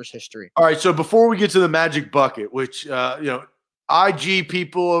Oilers history. All right. So before we get to the magic bucket, which, IG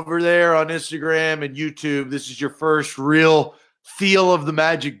people over there on Instagram and YouTube, this is your first real feel of the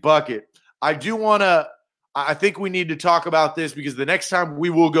magic bucket. I think we need to talk about this because the next time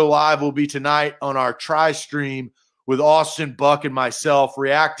we will go live will be tonight on our tri-stream with Austin, Buck, and myself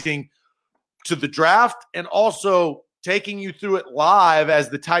reacting to the draft and also taking you through it live as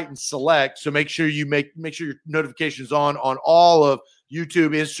the Titans select. So make sure you make sure your notifications on all of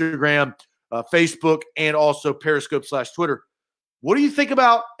YouTube, Instagram, Facebook, and also Periscope/Twitter. What do you think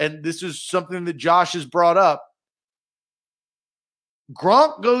about, and this is something that Josh has brought up,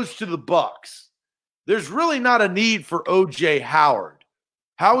 Gronk goes to the Bucks. There's really not a need for O.J. Howard.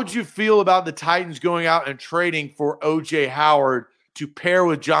 How would you feel about the Titans going out and trading for O.J. Howard to pair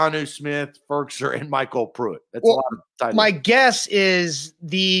with Jonnu Smith, Ferkser, and Michael Pruitt? That's a lot of Titans. My guess is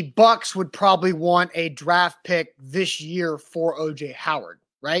the Bucks would probably want a draft pick this year for O.J. Howard,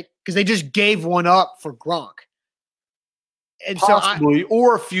 right? Because they just gave one up for Gronk. And possibly,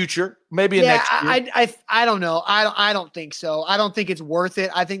 or a future, maybe a next year. I don't know. I don't think so. I don't think it's worth it.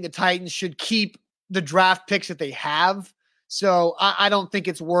 I think the Titans should keep the draft picks that they have. So I don't think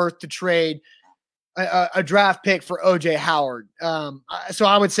it's worth to trade a draft pick for O.J. Howard. So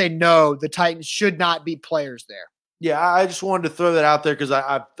I would say no, the Titans should not be players there. Yeah, I just wanted to throw that out there because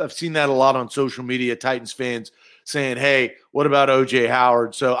I've seen that a lot on social media, Titans fans saying, hey, what about O.J.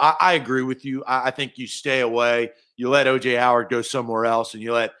 Howard? So I agree with you. I think you stay away. You let O.J. Howard go somewhere else, and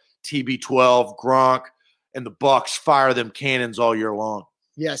you let TB12, Gronk, and the Bucks fire them cannons all year long.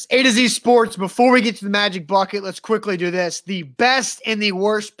 Yes. A-to-Z Sports. Before we get to the magic bucket, let's quickly do this. The best and the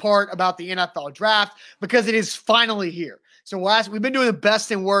worst part about the NFL draft, because it is finally here. So we've been doing the best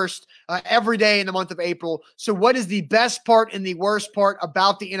and worst every day in the month of April. So what is the best part and the worst part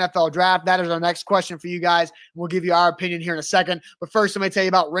about the NFL draft? That is our next question for you guys. We'll give you our opinion here in a second. But first, I'm going to tell you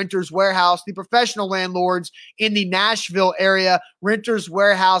about Renters Warehouse, the professional landlords in the Nashville area.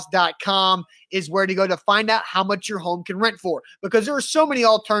 Renterswarehouse.com is where to go to find out how much your home can rent for, because there are so many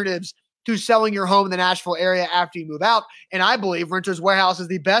alternatives to selling your home in the Nashville area after you move out. And I believe Renters Warehouse is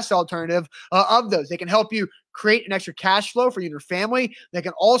the best alternative of those. They can help you create an extra cash flow for you and your family. They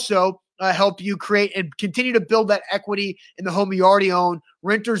can also help you create and continue to build that equity in the home you already own.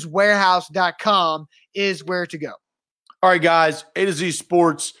 Renterswarehouse.com is where to go. All right, guys, AtoZ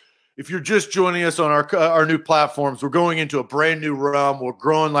Sports. If you're just joining us on our new platforms, we're going into a brand new realm. We're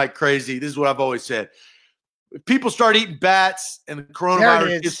growing like crazy. This is what I've always said. If people start eating bats and the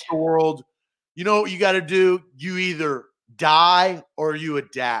coronavirus hits the world, you know what you got to do? You either die or you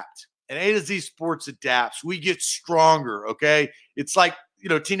adapt. And AtoZ Sports adapts. We get stronger, okay? It's like,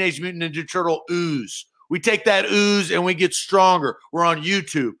 Teenage Mutant Ninja Turtle ooze. We take that ooze and we get stronger. We're on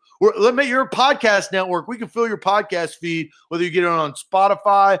YouTube. You're a podcast network. We can fill your podcast feed, whether you get it on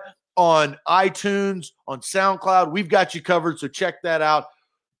Spotify, on iTunes, on SoundCloud. We've got you covered, so check that out.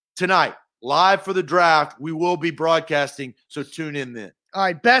 Tonight, live for the draft, we will be broadcasting, so tune in then. All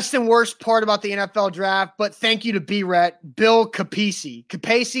right, best and worst part about the NFL draft, but thank you to B-Ret, Bill Capacey.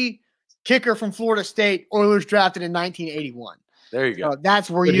 Capacey, kicker from Florida State, Oilers drafted in 1981. There you go. So that's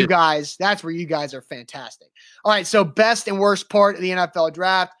where you guys are fantastic. All right, so best and worst part of the NFL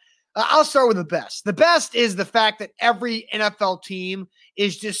draft. I'll start with the best. The best is the fact that every NFL team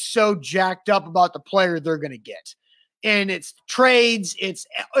is just so jacked up about the player they're going to get. And it's trades, it's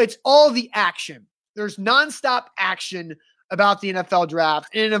all the action. There's nonstop action about the NFL draft,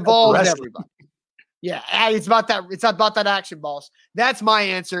 and it involves everybody. Yeah, it's about that. It's about that action, boss. That's my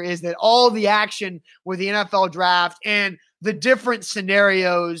answer, is that all the action with the NFL draft and the different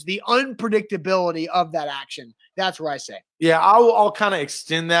scenarios, the unpredictability of that action. That's where I say. Yeah, I'll kind of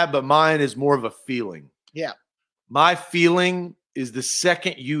extend that, but mine is more of a feeling. Yeah. My feeling is the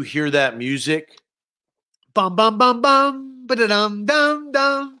second you hear that music, bum, bum, bum, bum, ba-da-dum, dum,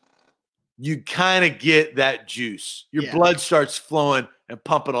 dum, you kind of get that juice. Your blood starts flowing and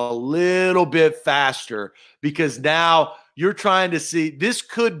pumping a little bit faster, because now you're trying to see, this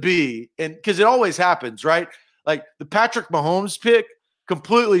could be, and because it always happens, right? Like the Patrick Mahomes pick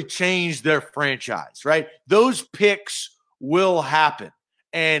completely changed their franchise, right? Those picks will happen.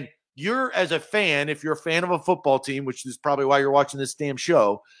 And you're, as a fan, if you're a fan of a football team, which is probably why you're watching this damn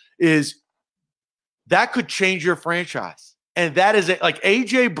show, is that could change your franchise. And that is it. Like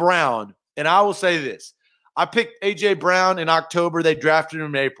A.J. Brown, and I will say this, I picked A.J. Brown in October. They drafted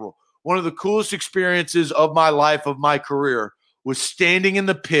him in April. One of the coolest experiences of my life, of my career, was standing in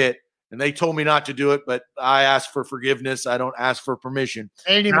the pit, and they told me not to do it, but I asked for forgiveness. I don't ask for permission.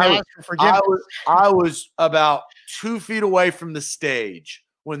 I didn't even ask for forgiveness. I was about 2 feet away from the stage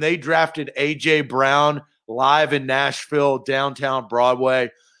when they drafted A.J. Brown live in Nashville, downtown Broadway,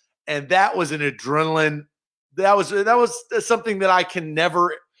 and that was an adrenaline. That was something that I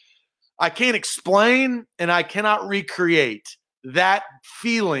can't explain, and I cannot recreate. That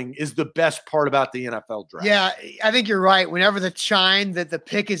feeling is the best part about the NFL draft. Yeah, I think you're right. Whenever the chime that the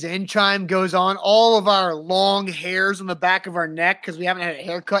pick is in chime goes on, all of our long hairs on the back of our neck, because we haven't had a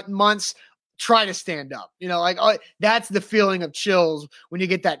haircut in months, try to stand up. That's the feeling of chills when you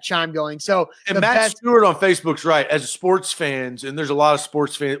get that chime going. So, and Matt Stewart on Facebook's right. As sports fans, and there's a lot of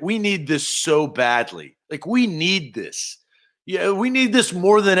sports fans, we need this so badly. Like, we need this. Yeah, we need this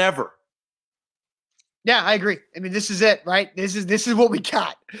more than ever. Yeah, I agree. I mean, this is it, right? This is what we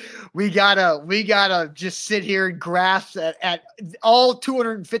got. We gotta just sit here and grasp at all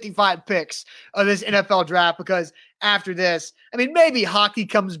 255 picks of this NFL draft, because after this, I mean, maybe hockey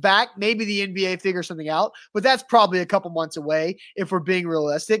comes back, maybe the NBA figures something out, but that's probably a couple months away if we're being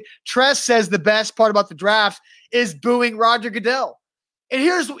realistic. Tress says the best part about the draft is booing Roger Goodell. And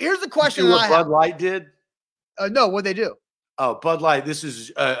here's the question. You see what Bud Light did? No, what'd they do? Oh, Bud Light, this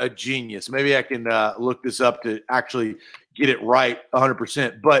is a genius. Maybe I can look this up to actually get it right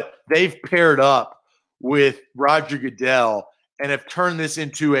 100%. But they've paired up with Roger Goodell and have turned this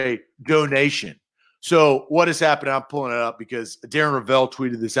into a donation. So what has happened? I'm pulling it up because Darren Ravel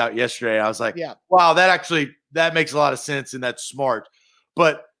tweeted this out yesterday. I was like, wow, that makes a lot of sense, and that's smart.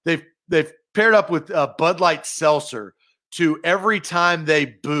 But they've paired up with Bud Light Seltzer to, every time they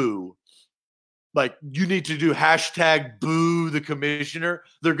boo, like, you need to do hashtag boo the commissioner,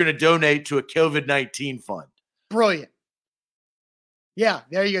 they're going to donate to a COVID-19 fund. Brilliant. Yeah,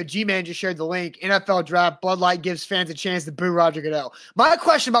 there you go. G-Man just shared the link. NFL draft, Bud Light gives fans a chance to boo Roger Goodell. My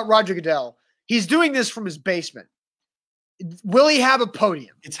question about Roger Goodell, he's doing this from his basement. Will he have a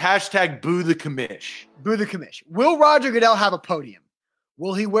podium? It's hashtag boo the commish. Boo the commish. Will Roger Goodell have a podium?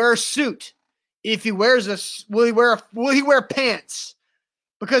 Will he wear a suit? If he wears will he wear pants?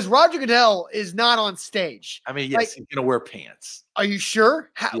 Because Roger Goodell is not on stage. I mean, yes, he's going to wear pants. Are you sure?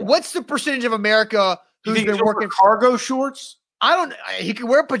 What's the percentage of America who's been working cargo shorts? I don't. He could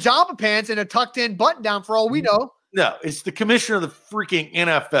wear pajama pants and a tucked in button down for all we know. No, it's the commissioner of the freaking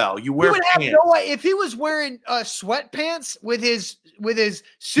NFL. You wear pants. Have no way. If he was wearing sweatpants with his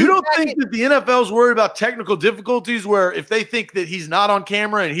suit. You don't think that the NFL's worried about technical difficulties where if they think that he's not on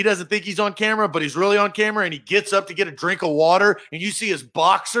camera and he doesn't think he's on camera, but he's really on camera and he gets up to get a drink of water and you see his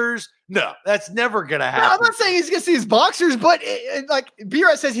boxers? No, that's never going to happen. No, I'm not saying he's going to see his boxers, but like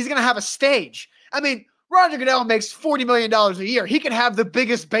B-Rat says, he's going to have a stage. I mean, Roger Goodell makes $40 million a year. He could have the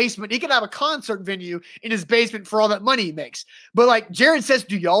biggest basement. He could have a concert venue in his basement for all that money he makes. But like Jared says,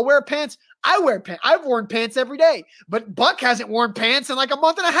 do y'all wear pants? I wear pants. I've worn pants every day. But Buck hasn't worn pants in like a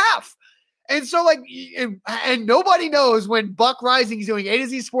month and a half. And so like, and nobody knows when Buck Rising is doing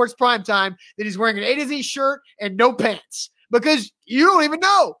AtoZ Sports Primetime that he's wearing an AtoZ shirt and no pants. Because you don't even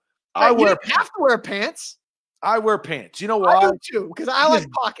know. Like, you don't have to wear pants. I wear pants. You know why? I do too, because I like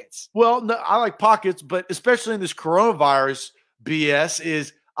pockets. Well, no, I like pockets, but especially in this coronavirus BS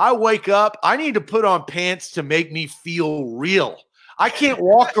is I wake up, I need to put on pants to make me feel real. I can't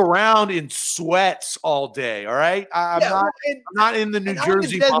walk around in sweats all day, all right? I'm not in the New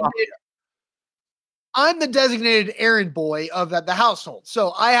Jersey mafia. I'm the designated errand boy of the household,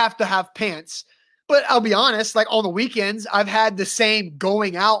 so I have to have pants. But I'll be honest, like on the weekends, I've had the same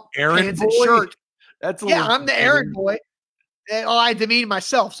going out errand pants and shirt. I'm the errand boy. Oh, I demean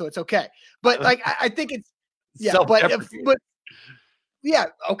myself, so it's okay. But like, I think it's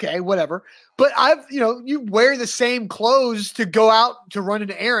okay, whatever. But you wear the same clothes to go out to run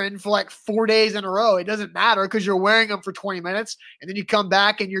an errand for like 4 days in a row. It doesn't matter because you're wearing them for 20 minutes, and then you come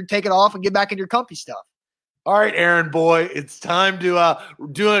back and you take it off and get back in your comfy stuff. All right, errand boy, it's time to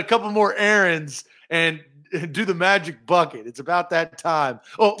do a couple more errands and do the magic bucket. It's about that time.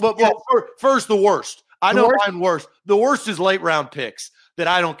 Oh, but first, the worst. I know mine worst. The worst is late round picks that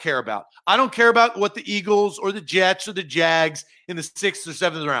I don't care about. I don't care about what the Eagles or the Jets or the Jags in the 6th or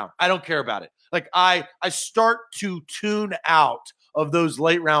 7th round. I don't care about it. Like I start to tune out of those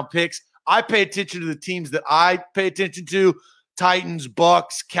late round picks. I pay attention to the teams that I pay attention to: Titans,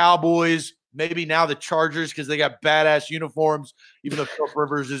 Bucks, Cowboys. Maybe now the Chargers because they got badass uniforms, even though Philip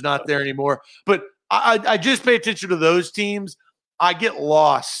Rivers is not there anymore. But I just pay attention to those teams. I get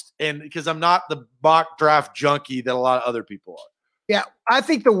lost, and because I'm not the mock draft junkie that a lot of other people are. Yeah, I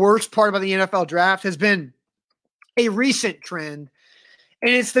think the worst part about the NFL draft has been a recent trend,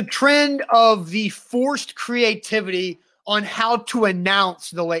 and it's the trend of the forced creativity on how to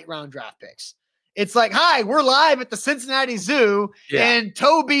announce the late round draft picks. It's like, hi, we're live at the Cincinnati Zoo, and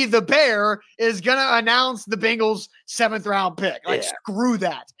Toby the Bear is going to announce the Bengals' 7th round pick. Like, screw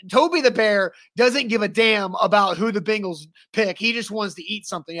that. Toby the Bear doesn't give a damn about who the Bengals pick. He just wants to eat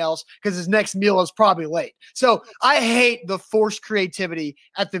something else because his next meal is probably late. So I hate the forced creativity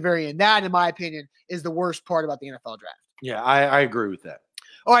at the very end. That, in my opinion, is the worst part about the NFL draft. Yeah, I agree with that.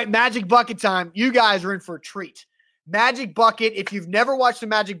 All right, Magic Bucket time. You guys are in for a treat. Magic Bucket. If you've never watched the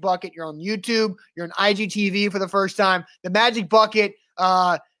Magic Bucket, you're on YouTube, you're on IGTV for the first time. The Magic Bucket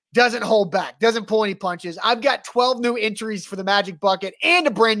doesn't hold back, doesn't pull any punches. I've got 12 new entries for the Magic Bucket and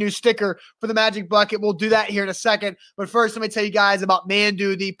a brand new sticker for the Magic Bucket. We'll do that here in a second. But first, let me tell you guys about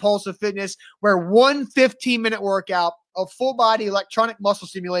Mandu, the Pulse of Fitness, where one 15-minute workout of full-body electronic muscle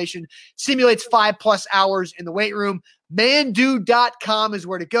stimulation simulates 5+ hours in the weight room. Mandu.com is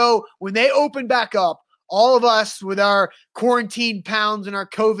where to go. When they open back up, all of us with our quarantine pounds and our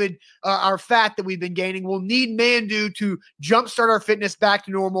COVID, our fat that we've been gaining, will need Mandu to jumpstart our fitness back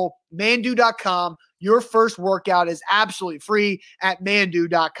to normal. Mandu.com. Your first workout is absolutely free at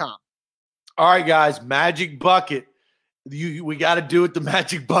Mandu.com. All right, guys, Magic Bucket. We got to do what the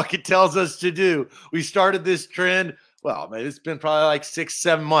Magic Bucket tells us to do. We started this trend. Well, man, it's been probably like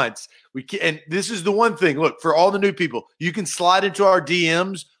 6-7 months. And this is the one thing. Look, for all the new people, you can slide into our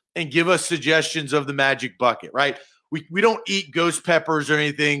DMs and give us suggestions of the Magic Bucket, right? We don't eat ghost peppers or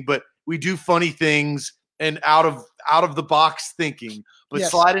anything, but we do funny things and out of the box thinking. But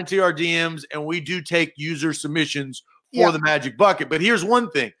slide into our DMs, and we do take user submissions for the Magic Bucket. But here's one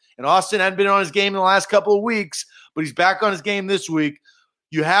thing, and Austin hadn't been on his game in the last couple of weeks, but he's back on his game this week.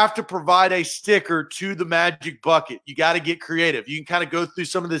 You have to provide a sticker to the Magic Bucket. You got to get creative. You can kind of go through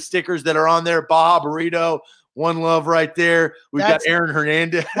some of the stickers that are on there. Baja Burrito One love right there. We've got Aaron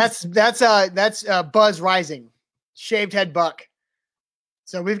Hernandez. That's Buzz Rising, shaved head buck.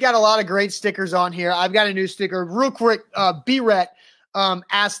 So we've got a lot of great stickers on here. I've got a new sticker. Real quick, B-Ret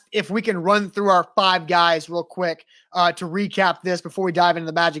asked if we can run through our 5 guys real quick to recap this before we dive into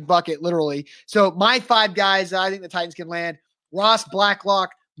the magic bucket, literally. So my 5 guys I think the Titans can land: Ross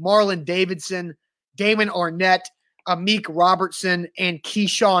Blacklock, Marlon Davidson, Damon Arnett, Amik Robertson, and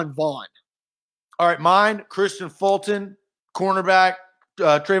Keyshawn Vaughn. All right, mine: Christian Fulton, cornerback;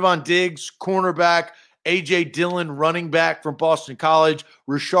 Trayvon Diggs, cornerback; A.J. Dillon, running back from Boston College;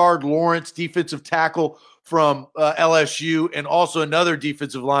 Rashard Lawrence, defensive tackle from LSU, and also another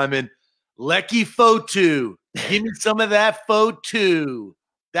defensive lineman, Leki Fotu. Give me some of that Fotu.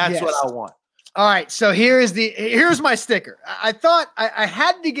 That's what I want. All right, so here's my sticker. I thought I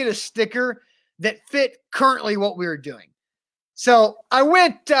had to get a sticker that fit currently what we were doing. So I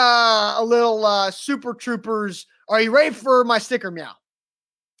went a little Super Troopers. Are you ready for my sticker, Meow?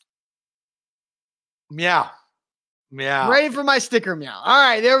 Meow. Meow. Ready for my sticker, Meow. All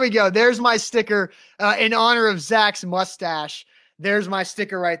right, there we go. There's my sticker in honor of Zach's mustache. There's my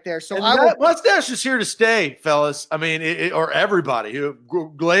sticker right there. So mustache is here to stay, fellas. I mean, or everybody,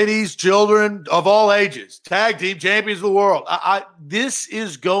 ladies, children of all ages, tag team champions of the world. This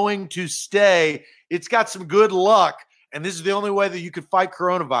is going to stay. It's got some good luck. And this is the only way that you can fight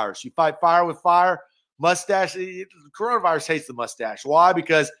coronavirus. You fight fire with fire. Mustache. Coronavirus hates the mustache. Why?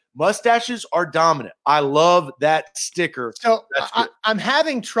 Because mustaches are dominant. I love that sticker. So I'm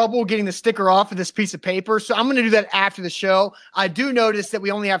having trouble getting the sticker off of this piece of paper. So I'm going to do that after the show. I do notice that we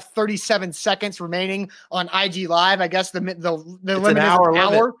only have 37 seconds remaining on IG Live. I guess the limit is an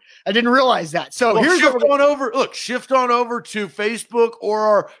hour. I didn't realize that. So shift on over to Facebook or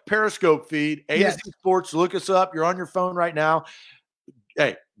our Periscope feed. AtoZ Sports. Look us up. You're on your phone right now.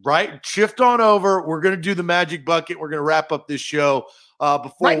 Hey, right. Shift on over. We're going to do the magic bucket. We're going to wrap up this show.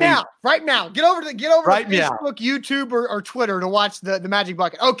 Right now. Get over to Facebook, YouTube, or Twitter to watch the magic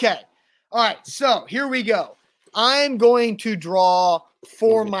bucket. Okay. All right. So here we go. I'm going to draw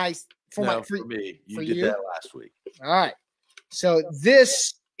for me. You did that last week. All right. So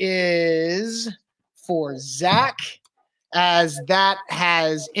this is for Zach, as that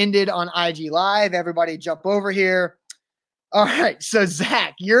has ended on IG Live. Everybody jump over here. All right. So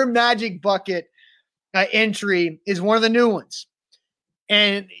Zach, your magic bucket entry is one of the new ones.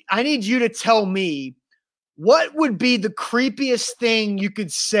 And I need you to tell me, what would be the creepiest thing you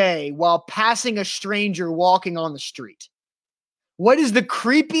could say while passing a stranger walking on the street? What is the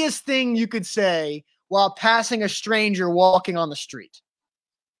creepiest thing you could say while passing a stranger walking on the street?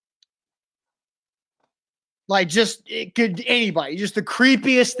 Like, just, it could anybody, just the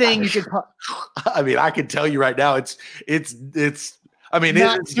creepiest thing you could. I mean, I can tell you right now, it's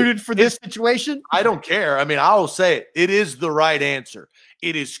not suited for this situation. I don't care. I mean, I'll say it. It is the right answer.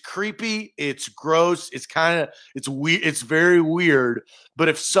 It is creepy. It's gross. It's weird. It's very weird. But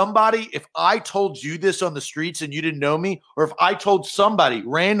if I told you this on the streets and you didn't know me, or if I told somebody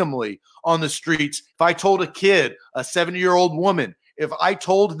randomly on the streets, if I told a kid, a 70-year-old woman, if I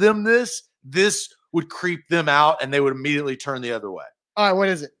told them this would creep them out and they would immediately turn the other way. All right. What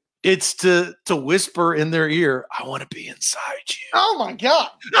is it? It's to whisper in their ear, I want to be inside you. Oh my God.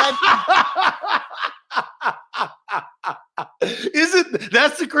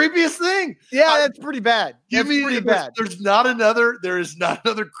 That's the creepiest thing? Yeah, that's pretty bad. There is not another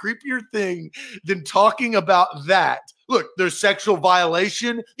creepier thing than talking about that. Look, there's sexual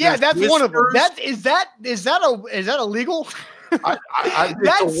violation. Yeah, that's whispers. One of them. Is that illegal? It's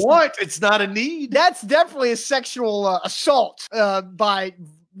a want. It's not a need. That's definitely a sexual assault by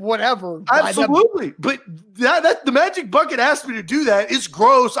whatever. Absolutely. But that the magic bucket asked me to do that. It's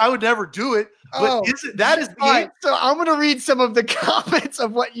gross. I would never do it. But that is the right. So I'm going to read some of the comments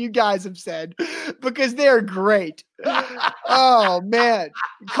of what you guys have said because they're great. Oh, man.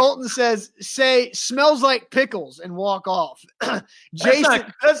 Colton says, say, smells like pickles and walk off.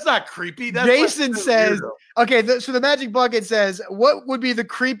 Jason, that's not creepy. Jason says, okay, so the magic bucket says, what would be the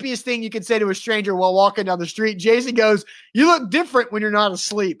creepiest thing you could say to a stranger while walking down the street? Jason goes, you look different when you're not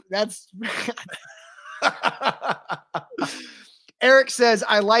asleep. That's Eric says,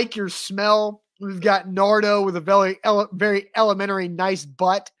 I like your smell. We've got Nardo with a very elementary, nice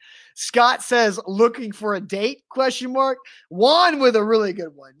butt. Scott says, looking for a date, ? Juan with a really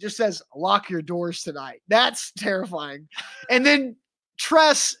good one. Just says, lock your doors tonight. That's terrifying. And then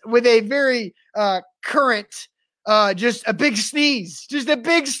Tress with a very current, just a big sneeze. Just a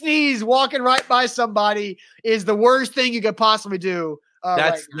big sneeze walking right by somebody is the worst thing you could possibly do.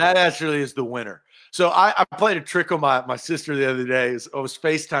 That actually is the winner. So I played a trick on my sister the other day. I was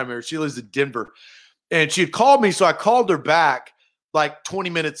FaceTiming her. She lives in Denver. And she had called me, so I called her back like 20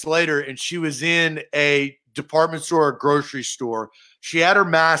 minutes later, and she was in a department store or grocery store. She had her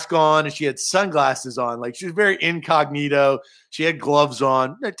mask on and she had sunglasses on. Like, she was very incognito. She had gloves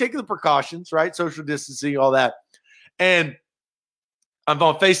on, taking the precautions, right? Social distancing, all that. And I'm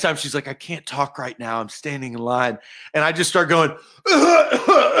on FaceTime. She's like, I can't talk right now. I'm standing in line. And I just start going,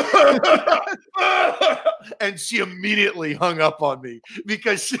 and she immediately hung up on me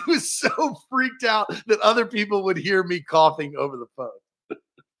because she was so freaked out that other people would hear me coughing over the phone.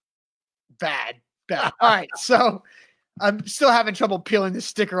 Bad. All right. So I'm still having trouble peeling the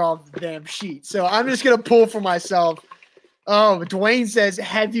sticker off the damn sheet. So I'm just going to pull for myself. Oh, Dwayne says,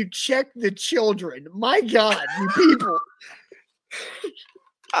 have you checked the children? My God, you people.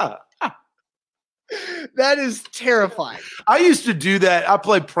 That is terrifying. I used to do that. I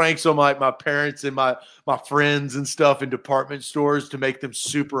played pranks on my parents and my friends and stuff in department stores to make them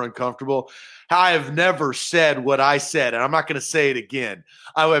super uncomfortable. I have never said what I said, and I'm not going to say it again.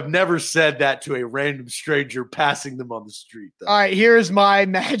 I have never said that to a random stranger passing them on the street, though. All right, here's my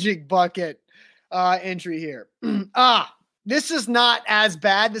magic bucket entry here. This is not as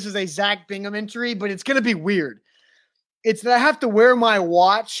bad. This is a Zach Bingham entry, but it's going to be weird. It's that I have to wear my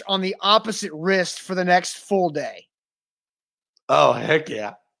watch on the opposite wrist for the next full day. Oh, heck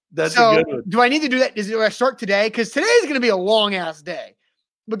yeah. That's so a good one. Do I need to do that? Do I start today? Because today is going to be a long-ass day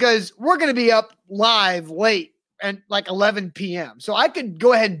because we're going to be up live late and like 11 p.m. So I could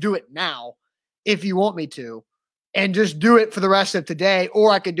go ahead and do it now if you want me to and just do it for the rest of today,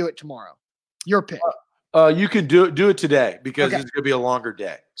 or I could do it tomorrow. Your pick. You can do it today because it's going to be a longer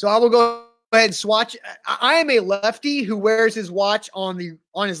day. So I will go ahead and swatch. I am a lefty who wears his watch on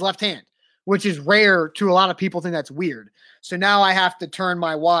his left hand, which is rare to a lot of people. Think that's weird. So now I have to turn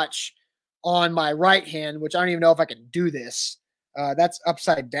my watch on my right hand, which I don't even know if I can do this. That's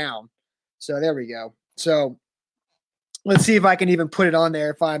upside down. So there we go. So let's see if I can even put it on there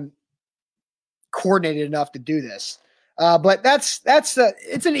if I'm coordinated enough to do this. But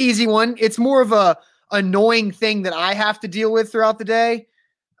it's an easy one. It's more of a annoying thing that I have to deal with throughout the day.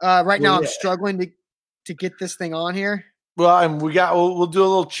 Right now I'm struggling to get this thing on here. Well, and we'll do a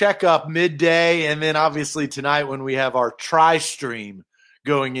little checkup midday, and then obviously tonight when we have our stream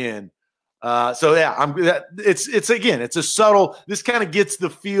going in. So yeah, it's a subtle. This kind of gets the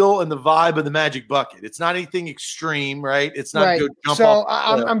feel and the vibe of the magic bucket. It's not anything extreme, right? It's not good. So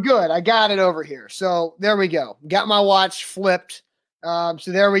I'm good. I got it over here. So there we go. Got my watch flipped. So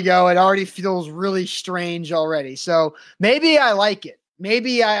there we go. It already feels really strange already. So maybe I like it.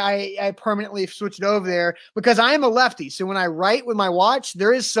 Maybe I permanently switch it over there because I am a lefty. So when I write with my watch,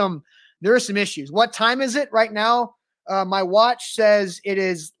 there are some issues. What time is it right now? My watch says it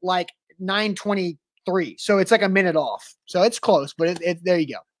is like 9:23. So it's like a minute off. So it's close, but there you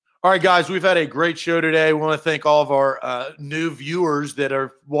go. All right, guys, we've had a great show today. We want to thank all of our new viewers that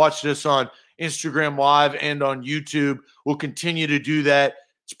have watched us on Instagram Live and on YouTube. We'll continue to do that.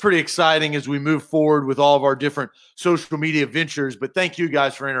 It's pretty exciting as we move forward with all of our different social media ventures. But thank you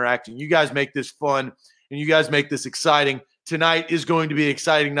guys for interacting. You guys make this fun, and you guys make this exciting. Tonight is going to be an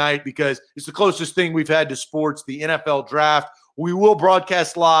exciting night because it's the closest thing we've had to sports, the NFL draft. We will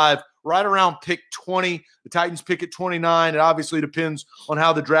broadcast live right around pick 20. The Titans pick at 29. It obviously depends on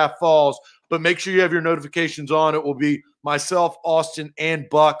how the draft falls. But make sure you have your notifications on. It will be myself, Austin, and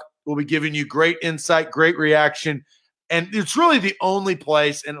Buck. We'll be giving you great insight, great reaction. And it's really the only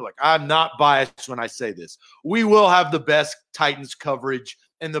place, and look, I'm not biased when I say this, we will have the best Titans coverage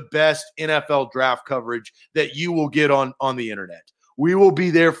and the best NFL draft coverage that you will get on the internet. We will be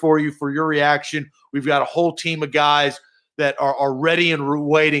there for you for your reaction. We've got a whole team of guys that are ready and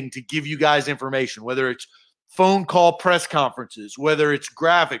waiting to give you guys information, whether it's phone call press conferences, whether it's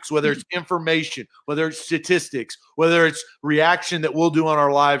graphics, whether it's information, whether it's statistics, whether it's reaction that we'll do on our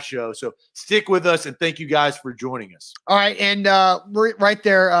live show. So stick with us, and thank you guys for joining us. All right, and right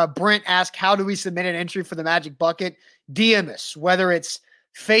there, Brent asked, how do we submit an entry for the Magic Bucket? DM us, whether it's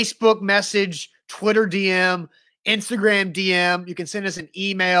Facebook message, Twitter DM, Instagram DM. You can send us an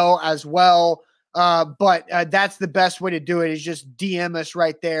email as well. But that's the best way to do it is just DM us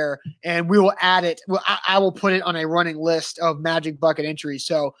right there and we will add it. I will put it on a running list of Magic Bucket entries.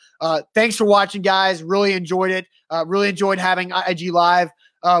 So thanks for watching, guys. Really enjoyed it. Really enjoyed having IG Live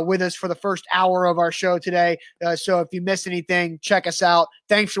with us for the first hour of our show today. So if you missed anything, check us out.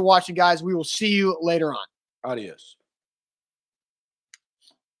 Thanks for watching, guys. We will see you later on. Adios.